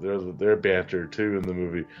wife. Their banter too in the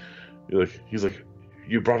movie. He's like,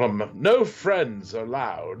 you brought him no friends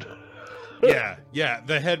allowed. yeah.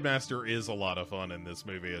 The headmaster is a lot of fun in this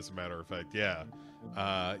movie, as a matter of fact. Yeah.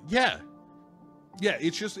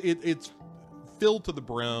 It's just it's filled to the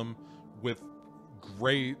brim with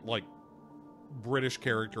great, like, British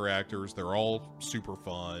character actors. They're all super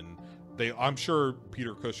fun. I'm sure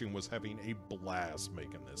Peter Cushing was having a blast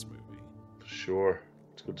making this movie. Sure.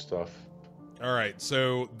 It's good stuff. All right,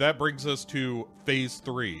 so that brings us to phase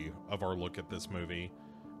 3 of our look at this movie,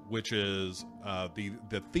 which is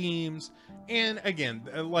the themes. And again,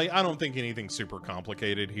 like, I don't think anything super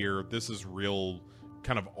complicated here. This is real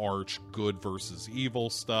kind of arch good versus evil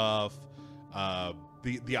stuff.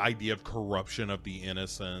 The idea of corruption of the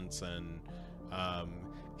innocents,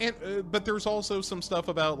 but there's also some stuff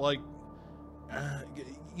about, like,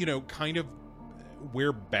 you know, kind of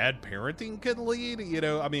where bad parenting can lead. You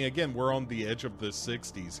know, I mean, again, we're on the edge of the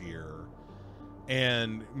 60s here,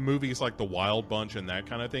 and movies like The Wild Bunch and that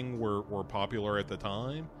kind of thing were popular at the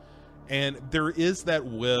time. And there is that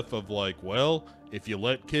whiff of, like, well, if you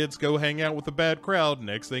let kids go hang out with a bad crowd,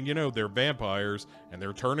 next thing you know, they're vampires, and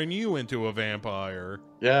they're turning you into a vampire.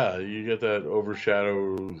 Yeah, you get that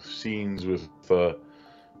overshadow scenes with,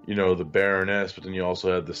 you know, the Baroness, but then you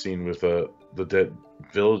also had the scene with the dead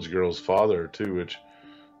village girl's father, too, which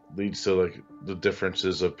leads to, like, the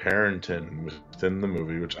differences of parenting within the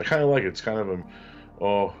movie, which I kind of like. It's kind of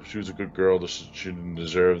oh, she was a good girl, she didn't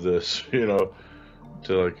deserve this, you know,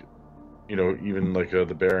 to, like, you know, even, like, the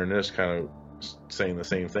Baroness kind of saying the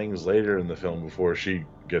same things later in the film before she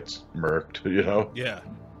gets murked, you know? Yeah.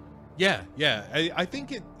 I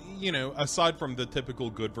think it, you know, aside from the typical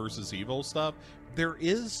good versus evil stuff, there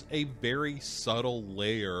is a very subtle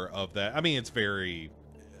layer of that. I mean, it's very,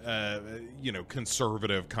 you know,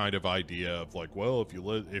 conservative kind of idea of, like, well,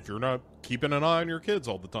 if you're not keeping an eye on your kids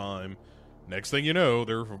all the time, next thing you know,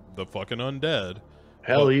 they're the fucking undead.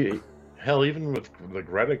 Hell, even with the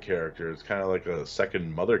Greta character, it's kind of like a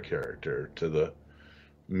second mother character to the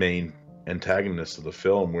main antagonist of the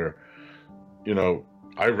film, where, you know,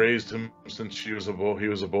 I raised him since he was a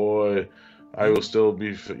boy. I will still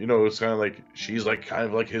be, you know, it's kind of like, she's like kind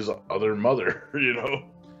of like his other mother, you know?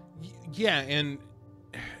 Yeah, and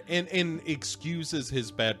excuses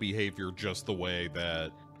his bad behavior just the way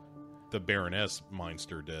that the Baroness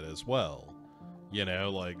Meinster did as well. You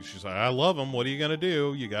know, like, she's like, I love him. What are you going to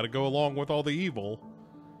do? You got to go along with all the evil.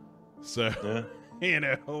 So, yeah. You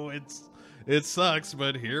know, it sucks,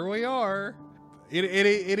 but here we are.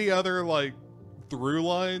 Any other, like, through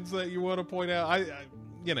lines that you want to point out?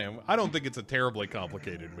 You know, I don't think it's a terribly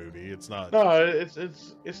complicated movie. It's not. No,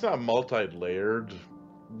 it's not multi-layered,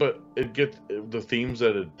 but it gets the themes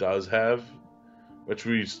that it does have, which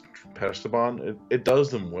we passed upon. It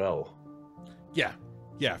does them well.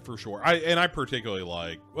 Yeah, for sure. I particularly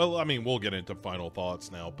like, well, I mean, we'll get into final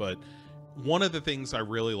thoughts now, but one of the things I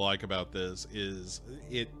really like about this is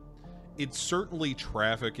it's certainly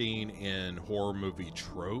trafficking in horror movie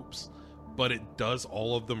tropes, but it does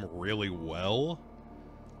all of them really well.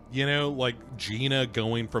 You know, like Gina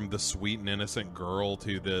going from the sweet and innocent girl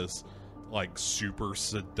to this like super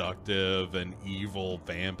seductive and evil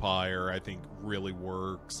vampire, I think really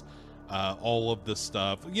works. All of the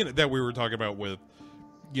stuff, you know, that we were talking about with,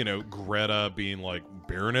 you know, Greta being like,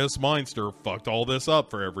 Baroness Meinster fucked all this up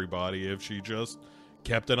for everybody. If she just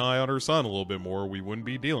kept an eye on her son a little bit more, we wouldn't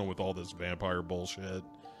be dealing with all this vampire bullshit.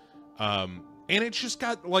 And it's just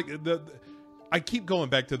got like I keep going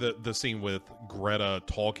back to the scene with Greta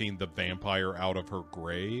talking the vampire out of her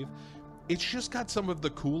grave. It's just got some of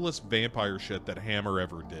the coolest vampire shit that Hammer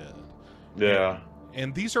ever did. Yeah.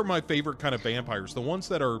 And these are my favorite kind of vampires. The ones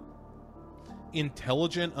that are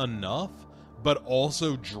intelligent enough, but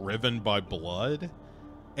also driven by blood.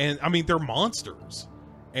 And, I mean, they're monsters.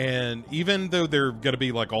 And even though they're going to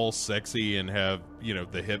be, like, all sexy and have, you know,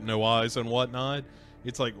 the hypno eyes and whatnot,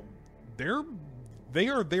 it's like, they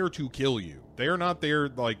are there to kill you. They are not there,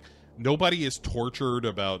 like, nobody is tortured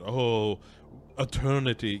about, oh,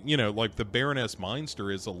 eternity. You know, like, the Baroness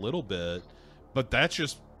Meinster is a little bit, but that's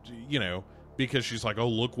just, you know, because she's like, oh,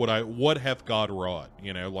 look what hath God wrought?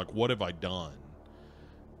 You know, like, what have I done?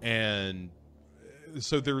 And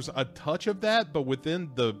so there's a touch of that, but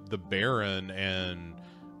within the Baron and,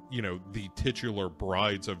 you know, the titular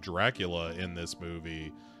brides of Dracula in this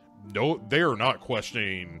movie, no, they are not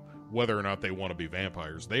questioning whether or not they want to be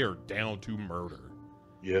vampires. They are down to murder.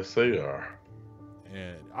 Yes, they are.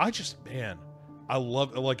 And I just, man, I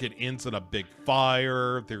love, like, it ends in a big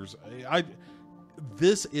fire.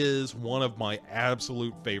 This is one of my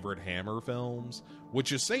absolute favorite Hammer films,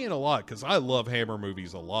 which is saying a lot because I love Hammer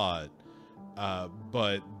movies a lot.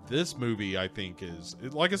 But this movie, I think, is,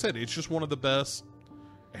 like I said, it's just one of the best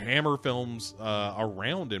Hammer films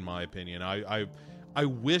around, in my opinion. I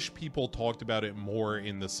wish people talked about it more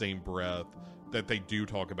in the same breath that they do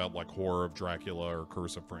talk about, like, Horror of Dracula or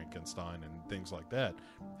Curse of Frankenstein and things like that.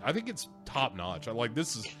 I think it's top notch.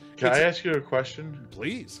 Can I ask you a question?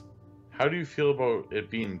 Please. How do you feel about it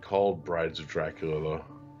being called Brides of Dracula, though?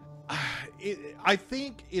 I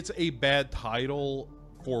think it's a bad title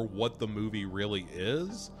for what the movie really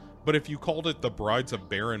is. But if you called it The Brides of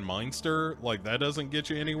Baron Meinster, like, that doesn't get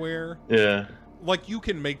you anywhere. Yeah. Like, you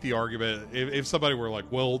can make the argument, if somebody were like,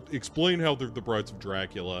 well, explain how they're the Brides of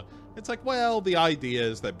Dracula. It's like, well, the idea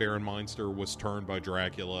is that Baron Meinster was turned by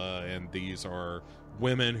Dracula, and these are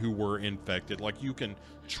women who were infected. Like, you can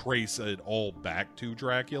trace it all back to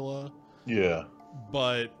Dracula. Yeah.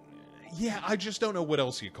 But, yeah, I just don't know what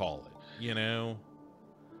else you call it, you know?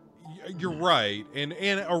 You're right. And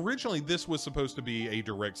originally this was supposed to be a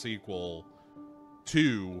direct sequel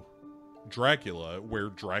to Dracula, where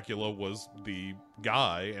Dracula was the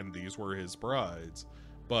guy and these were his brides.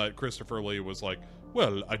 But Christopher Lee was like,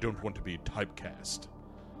 well, I don't want to be typecast.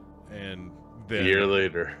 And then... A year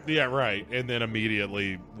later. Yeah, right. And then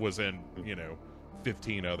immediately was in,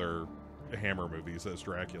 15 other Hammer movies as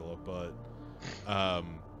Dracula. But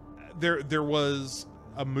there was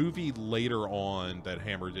a movie later on that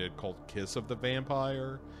Hammer did called Kiss of the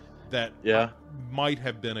Vampire that might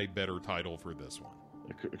have been a better title for this one.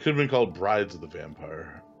 It could have been called Brides of the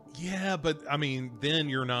Vampire. Yeah, but, I mean, then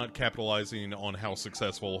you're not capitalizing on how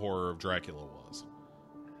successful Horror of Dracula was.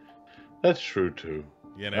 That's true, too.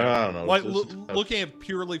 You know? I don't know. Like, looking at it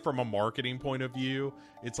purely from a marketing point of view,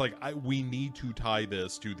 it's like, we need to tie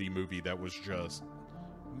this to the movie that was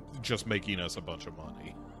just making us a bunch of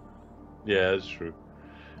money. Yeah, that's true.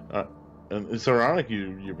 And it's ironic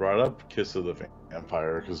you brought up Kiss of the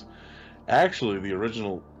Vampire, because actually the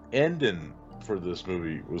original ending for this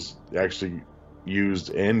movie was actually used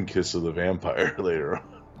in Kiss of the Vampire later on.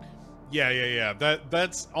 Yeah.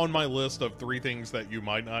 That's on my list of 3 things that you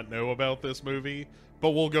might not know about this movie, but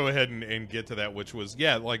we'll go ahead and get to that, which was,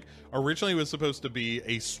 like, originally it was supposed to be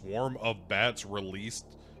a swarm of bats released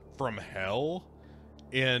from hell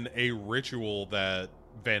in a ritual that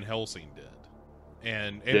Van Helsing did.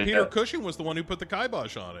 And Peter Cushing was the one who put the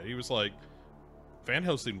kibosh on it. He was like, Van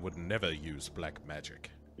Helsing would never use black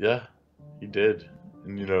magic. Yeah, he did.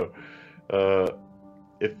 And,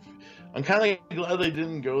 if I'm kind of glad they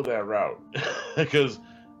didn't go that route, because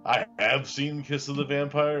I have seen Kiss of the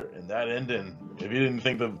Vampire, and that ending, if you didn't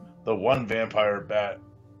think the one vampire bat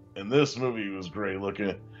in this movie was great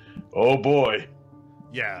looking, oh boy.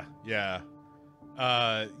 Yeah.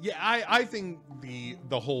 I think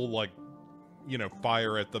the whole, like,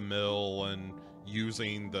 fire at the mill and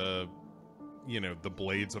using the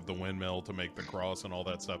blades of the windmill to make the cross and all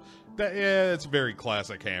that stuff. It's very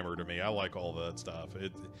classic Hammer to me. I like all that stuff.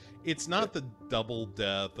 It's not the double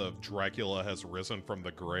death of Dracula has risen from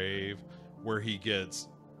the grave where he gets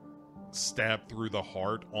stabbed through the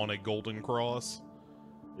heart on a golden cross.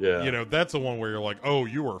 Yeah. You know, that's the one where you're like, oh,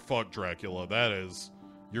 you were fucked, Dracula.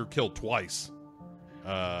 You're killed twice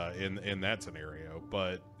in that scenario.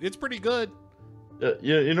 But it's pretty good.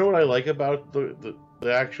 Yeah, you know what I like about the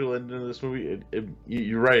actual ending of this movie?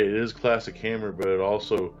 You're right, it is classic Hammer, but it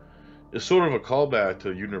also is sort of a callback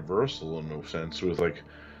to Universal in no sense. With like,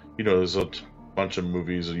 there's a bunch of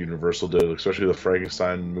movies that Universal did, especially the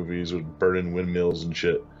Frankenstein movies with burning windmills and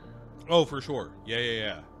shit. Oh, for sure.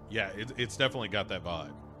 Yeah. It's definitely got that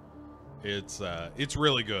vibe. It's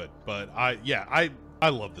really good. But I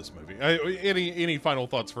love this movie. Any final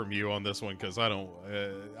thoughts from you on this one? Because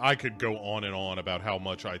I could go on and on about how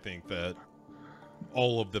much I think that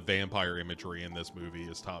all of the vampire imagery in this movie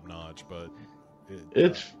is top notch. But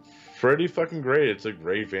it's pretty fucking great. It's a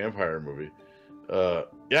great vampire movie.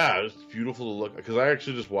 It's beautiful to look. Because I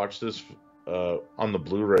actually just watched this on the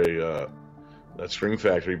Blu-ray that Scream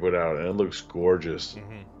Factory put out, and it looks gorgeous.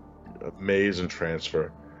 Mm-hmm. Amazing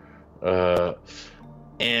transfer.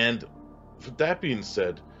 And with that being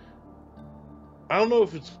said, I don't know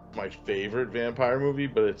if it's my favorite vampire movie,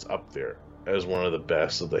 but it's up there as one of the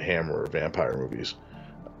best of the Hammer vampire movies.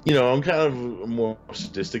 I'm kind of a more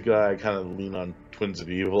sadistic guy. I kind of lean on Twins of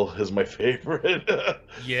Evil as my favorite.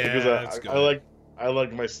 Yeah, because I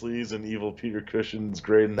like my sleeves, and evil Peter Cushing's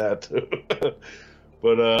great in that too.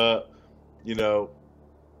 But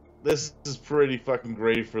this is pretty fucking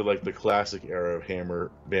great for like the classic era of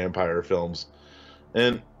Hammer vampire films.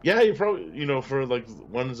 And yeah, you probably, for like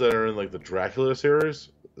ones that are in like the Dracula series,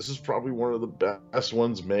 this is probably one of the best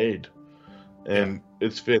ones made, and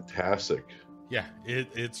it's fantastic. Yeah,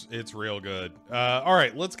 it's real good. All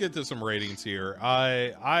right, let's get to some ratings here.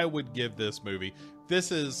 I would give this movie.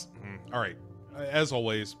 This is all right. As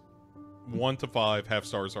always, 1 to 5 half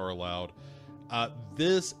stars are allowed.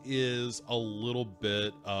 This is a little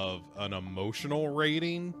bit of an emotional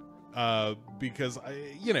rating. Because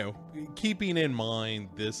keeping in mind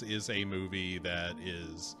this is a movie that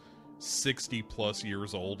is 60 plus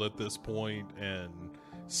years old at this point and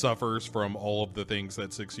suffers from all of the things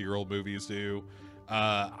that 6-year-old movies do.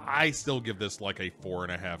 I still give this like a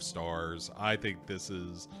 4.5 stars. I think this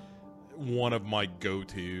is one of my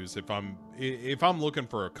go-tos if I'm looking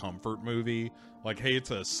for a comfort movie. Like, hey,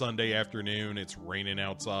 it's a Sunday afternoon, it's raining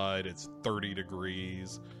outside, it's 30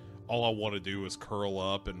 degrees. All I want to do is curl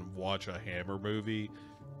up and watch a Hammer movie.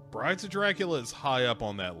 Brides of Dracula is high up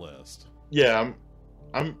on that list. Yeah,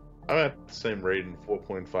 I'm at the same rating,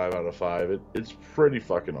 4.5 out of 5. It's pretty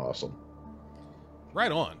fucking awesome.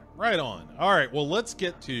 Right on. All right, well, let's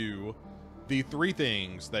get to the 3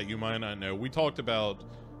 things that you might not know. We talked about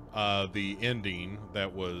the ending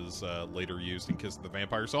that was later used in Kiss of the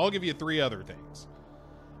Vampire, so I'll give you 3 other things.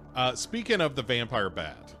 Speaking of the vampire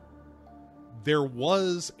bat, there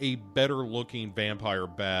was a better looking vampire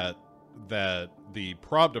bat that the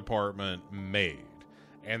prop department made,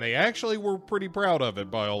 and they actually were pretty proud of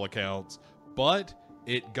it by all accounts, but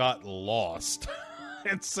it got lost.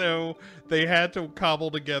 And so they had to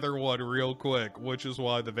cobble together one real quick, which is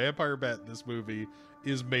why the vampire bat in this movie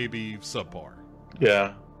is maybe subpar.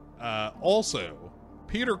 Yeah. Also,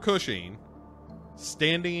 Peter Cushing,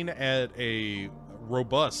 standing at a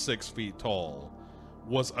robust 6 feet tall,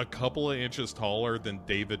 was a couple of inches taller than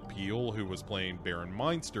David Peel, who was playing Baron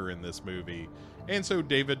Meinster in this movie, and so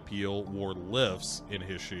David Peel wore lifts in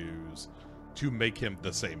his shoes to make him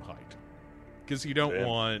the same height. Because you don't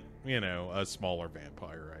want, a smaller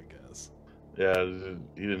vampire, I guess. Yeah,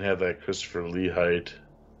 he didn't have that Christopher Lee height.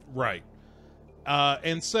 Right.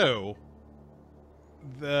 And so,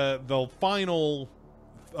 the final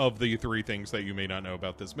of the 3 things that you may not know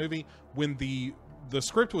about this movie, when the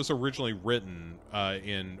script was originally written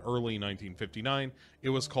in early 1959. It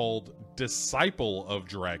was called Disciple of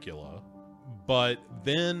Dracula, but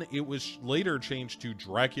then it was later changed to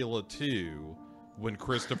Dracula 2 when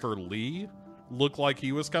Christopher Lee looked like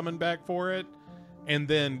he was coming back for it, and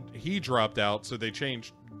then he dropped out, so they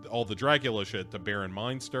changed all the Dracula shit to Baron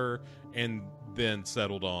Meinster, and then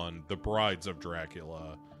settled on The Brides of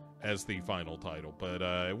Dracula as the final title. But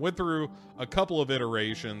it went through a couple of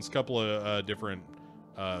iterations, couple of different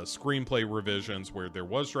screenplay revisions where there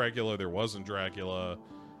was Dracula, there wasn't Dracula,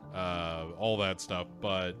 all that stuff.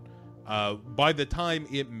 But by the time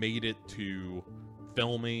it made it to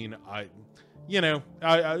filming, I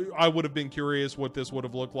would have been curious what this would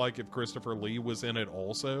have looked like if Christopher Lee was in it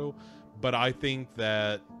also. But I think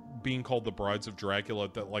that being called The Brides of Dracula,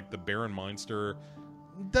 that like the Baron Meinster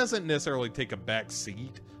doesn't necessarily take a back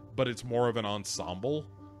seat, but it's more of an ensemble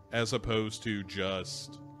as opposed to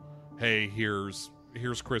just, hey, here's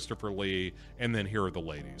Christopher Lee, and then here are the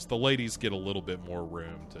ladies. The ladies get a little bit more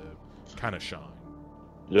room to kind of shine.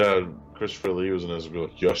 Yeah, Christopher Lee was in this. Be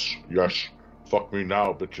like, yes, yes, fuck me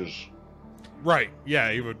now, bitches. Right?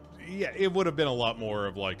 Yeah, he would. Yeah, it would have been a lot more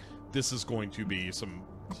of like, this is going to be some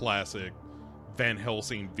classic Van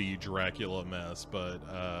Helsing v Dracula mess. But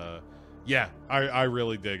yeah, I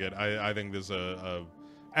really dig it. I think this is a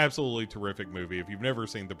absolutely terrific movie. If you've never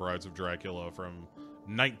seen The Brides of Dracula from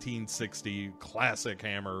 1960, classic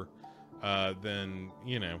Hammer, then,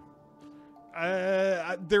 you know,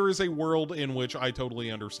 there is a world in which I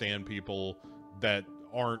totally understand people that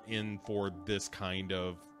aren't in for this kind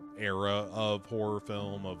of era of horror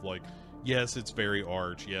film, of like, yes, it's very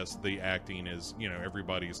arch, yes, the acting is, you know,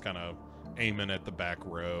 everybody's kind of aiming at the back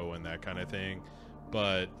row and that kind of thing,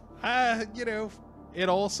 but you know, it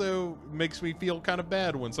also makes me feel kind of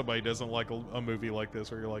bad when somebody doesn't like a movie like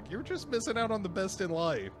this, where you're like, you're just missing out on the best in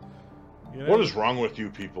life. You know? What is wrong with you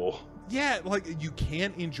people? Yeah, like, you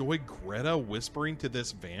can't enjoy Greta whispering to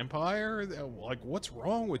this vampire? Like, what's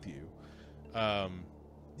wrong with you?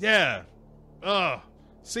 Yeah.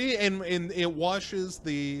 See, and it washes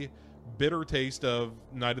the bitter taste of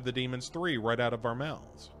Night of the Demons 3 right out of our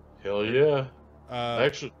mouths. Hell yeah. I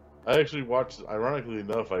actually watched, ironically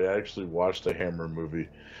enough, I actually watched a Hammer movie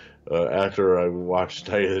after I watched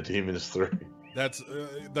Night of the Demons 3. That's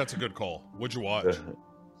a good call. What'd you watch?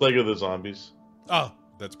 Plague of the Zombies. Oh,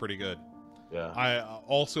 that's pretty good. Yeah. I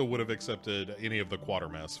also would have accepted any of the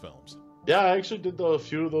Quatermass films. Yeah, I actually did a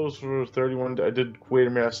few of those for 31. I did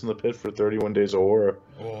Quatermass in the Pit for 31 Days of Horror.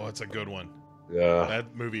 Oh, that's a good one. Yeah.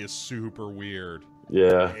 That movie is super weird.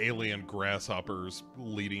 Yeah. Alien grasshoppers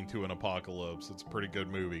leading to an apocalypse. It's a pretty good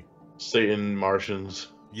movie. Satan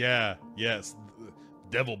Martians. Yeah, yes.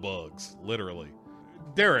 Devil bugs, literally.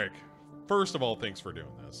 Derek, first of all, thanks for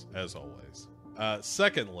doing this, as always.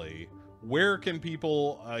 Secondly, where can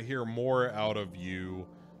people hear more out of you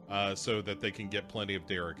so that they can get plenty of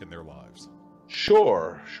Derek in their lives?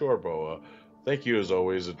 Sure, Bo. Thank you as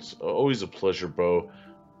always. It's always a pleasure, Bo.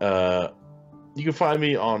 You can find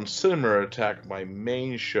me on Cinema Attack, my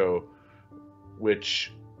main show,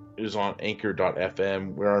 which is on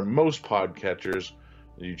anchor.fm, where are most podcatchers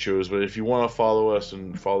that you choose. But if you want to follow us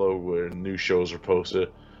and follow where new shows are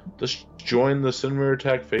posted, just join the Cinema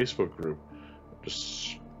Attack Facebook group.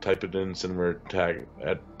 Just type it in Cinema Attack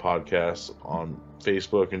at podcasts on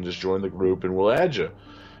Facebook and just join the group and we'll add you.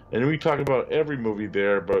 And we talk about every movie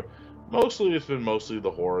there, but mostly it's been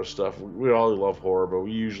the horror stuff. We all love horror, but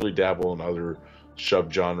we usually dabble in other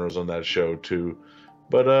subgenres on that show too.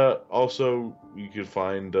 But also you can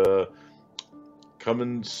find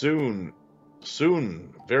coming soon,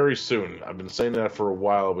 very soon. I've been saying that for a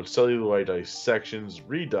while, but Celluloid Dissections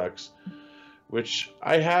Redux, which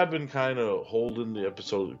I have been kind of holding the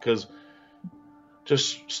episode because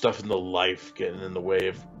just stuff in the life getting in the way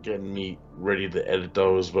of getting me ready to edit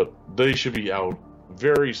those, but they should be out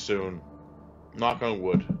very soon. Knock on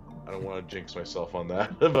wood. I don't want to jinx myself on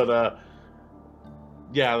that. But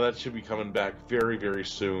yeah, that should be coming back very, very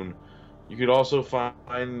soon. You could also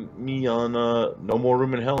find me on No More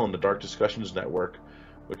Room in Hell on the Dark Discussions Network,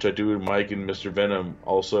 which I do with Mike and Mr. Venom.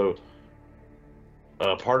 Also,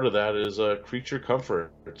 part of that is Creature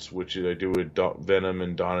Comforts, which I do with Venom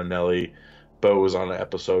and Don and Nelly. Bo was on an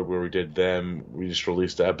episode where we did them. We just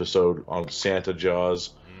released an episode on Santa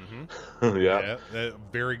Jaws. Mm-hmm. Yeah,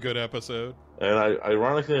 very good episode. And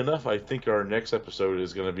ironically enough, I think our next episode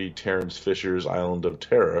is going to be Terrence Fisher's Island of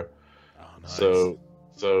Terror. Oh, nice.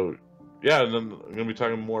 So yeah, and then I'm going to be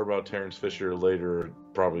talking more about Terrence Fisher later,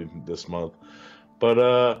 probably this month.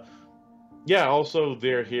 But yeah, also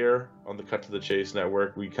they're here on the Cut to the Chase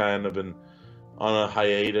network. We kind of been on a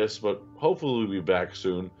hiatus, but hopefully we'll be back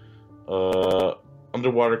soon.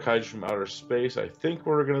 Underwater Kaiju from Outer Space, I think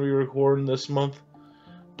we're going to be recording this month.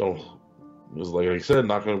 Like I said,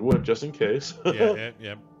 not going to wood just in case. Yeah.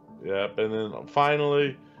 Yep. And then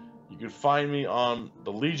finally, you can find me on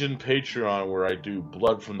the Legion Patreon, where I do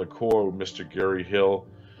Blood from the Core with Mr. Gary Hill,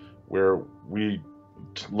 where we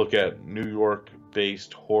look at New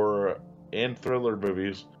York-based horror and thriller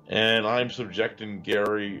movies. And I'm subjecting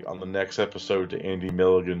Gary on the next episode to Andy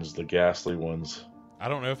Milligan's The Ghastly Ones. I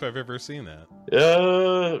don't know if I've ever seen that.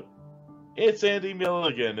 It's Andy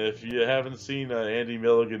Milligan. If you haven't seen an Andy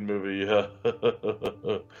Milligan movie,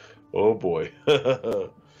 oh boy.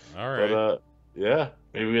 All right. But, yeah,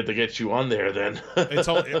 maybe we have to get you on there then. It's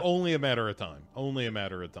only a matter of time.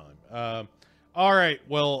 All right.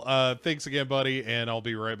 Well, thanks again, buddy, and I'll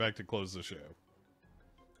be right back to close the show.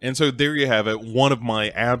 And so there you have it. One of my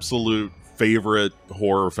absolute favorite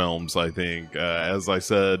horror films, I think. As I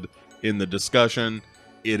said in the discussion,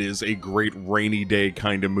 it is a great rainy day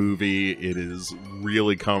kind of movie. It is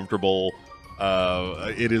really comfortable.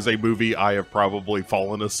 It is a movie I have probably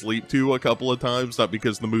fallen asleep to a couple of times, not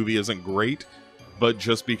because the movie isn't great, but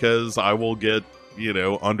just because I will get,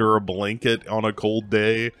 under a blanket on a cold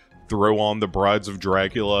day, throw on the Brides of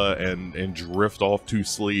Dracula, and drift off to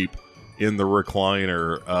sleep in the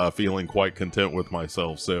recliner, feeling quite content with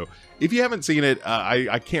myself. So if you haven't seen it,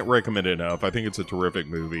 I can't recommend it enough. I think it's a terrific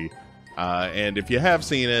movie. And if you have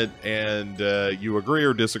seen it and you agree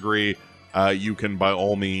or disagree, you can by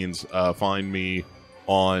all means find me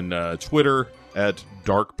on Twitter at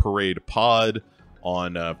Dark Parade Pod,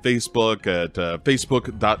 on Facebook at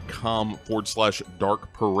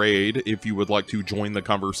facebook.com/Dark Parade if you would like to join the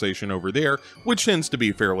conversation over there, which tends to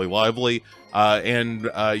be fairly lively. And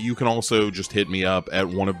you can also just hit me up at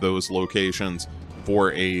one of those locations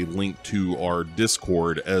for a link to our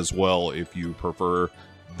Discord as well, if you prefer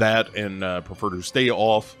that and prefer to stay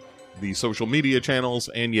off the social media channels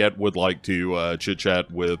and yet would like to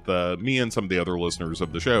chit-chat with me and some of the other listeners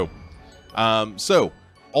of the show. So,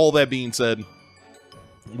 all that being said,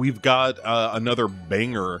 we've got another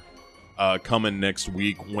banger coming next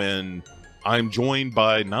week when I'm joined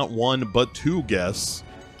by not one but two guests,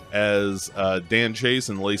 as Dan Chase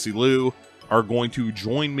and Lacey Liu are going to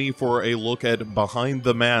join me for a look at Behind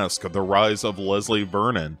the Mask, The Rise of Leslie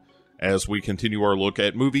Vernon, as we continue our look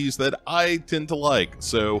at movies that I tend to like.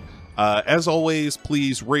 So, as always,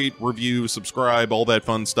 please rate, review, subscribe, all that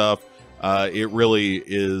fun stuff. It really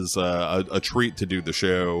is a treat to do the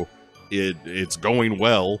show. It's going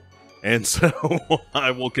well, and so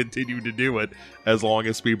I will continue to do it as long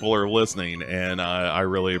as people are listening, and I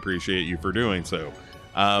really appreciate you for doing so.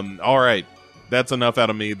 All right, that's enough out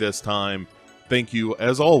of me this time. Thank you,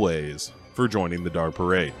 as always, for joining the Dark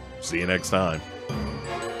Parade. See you next time.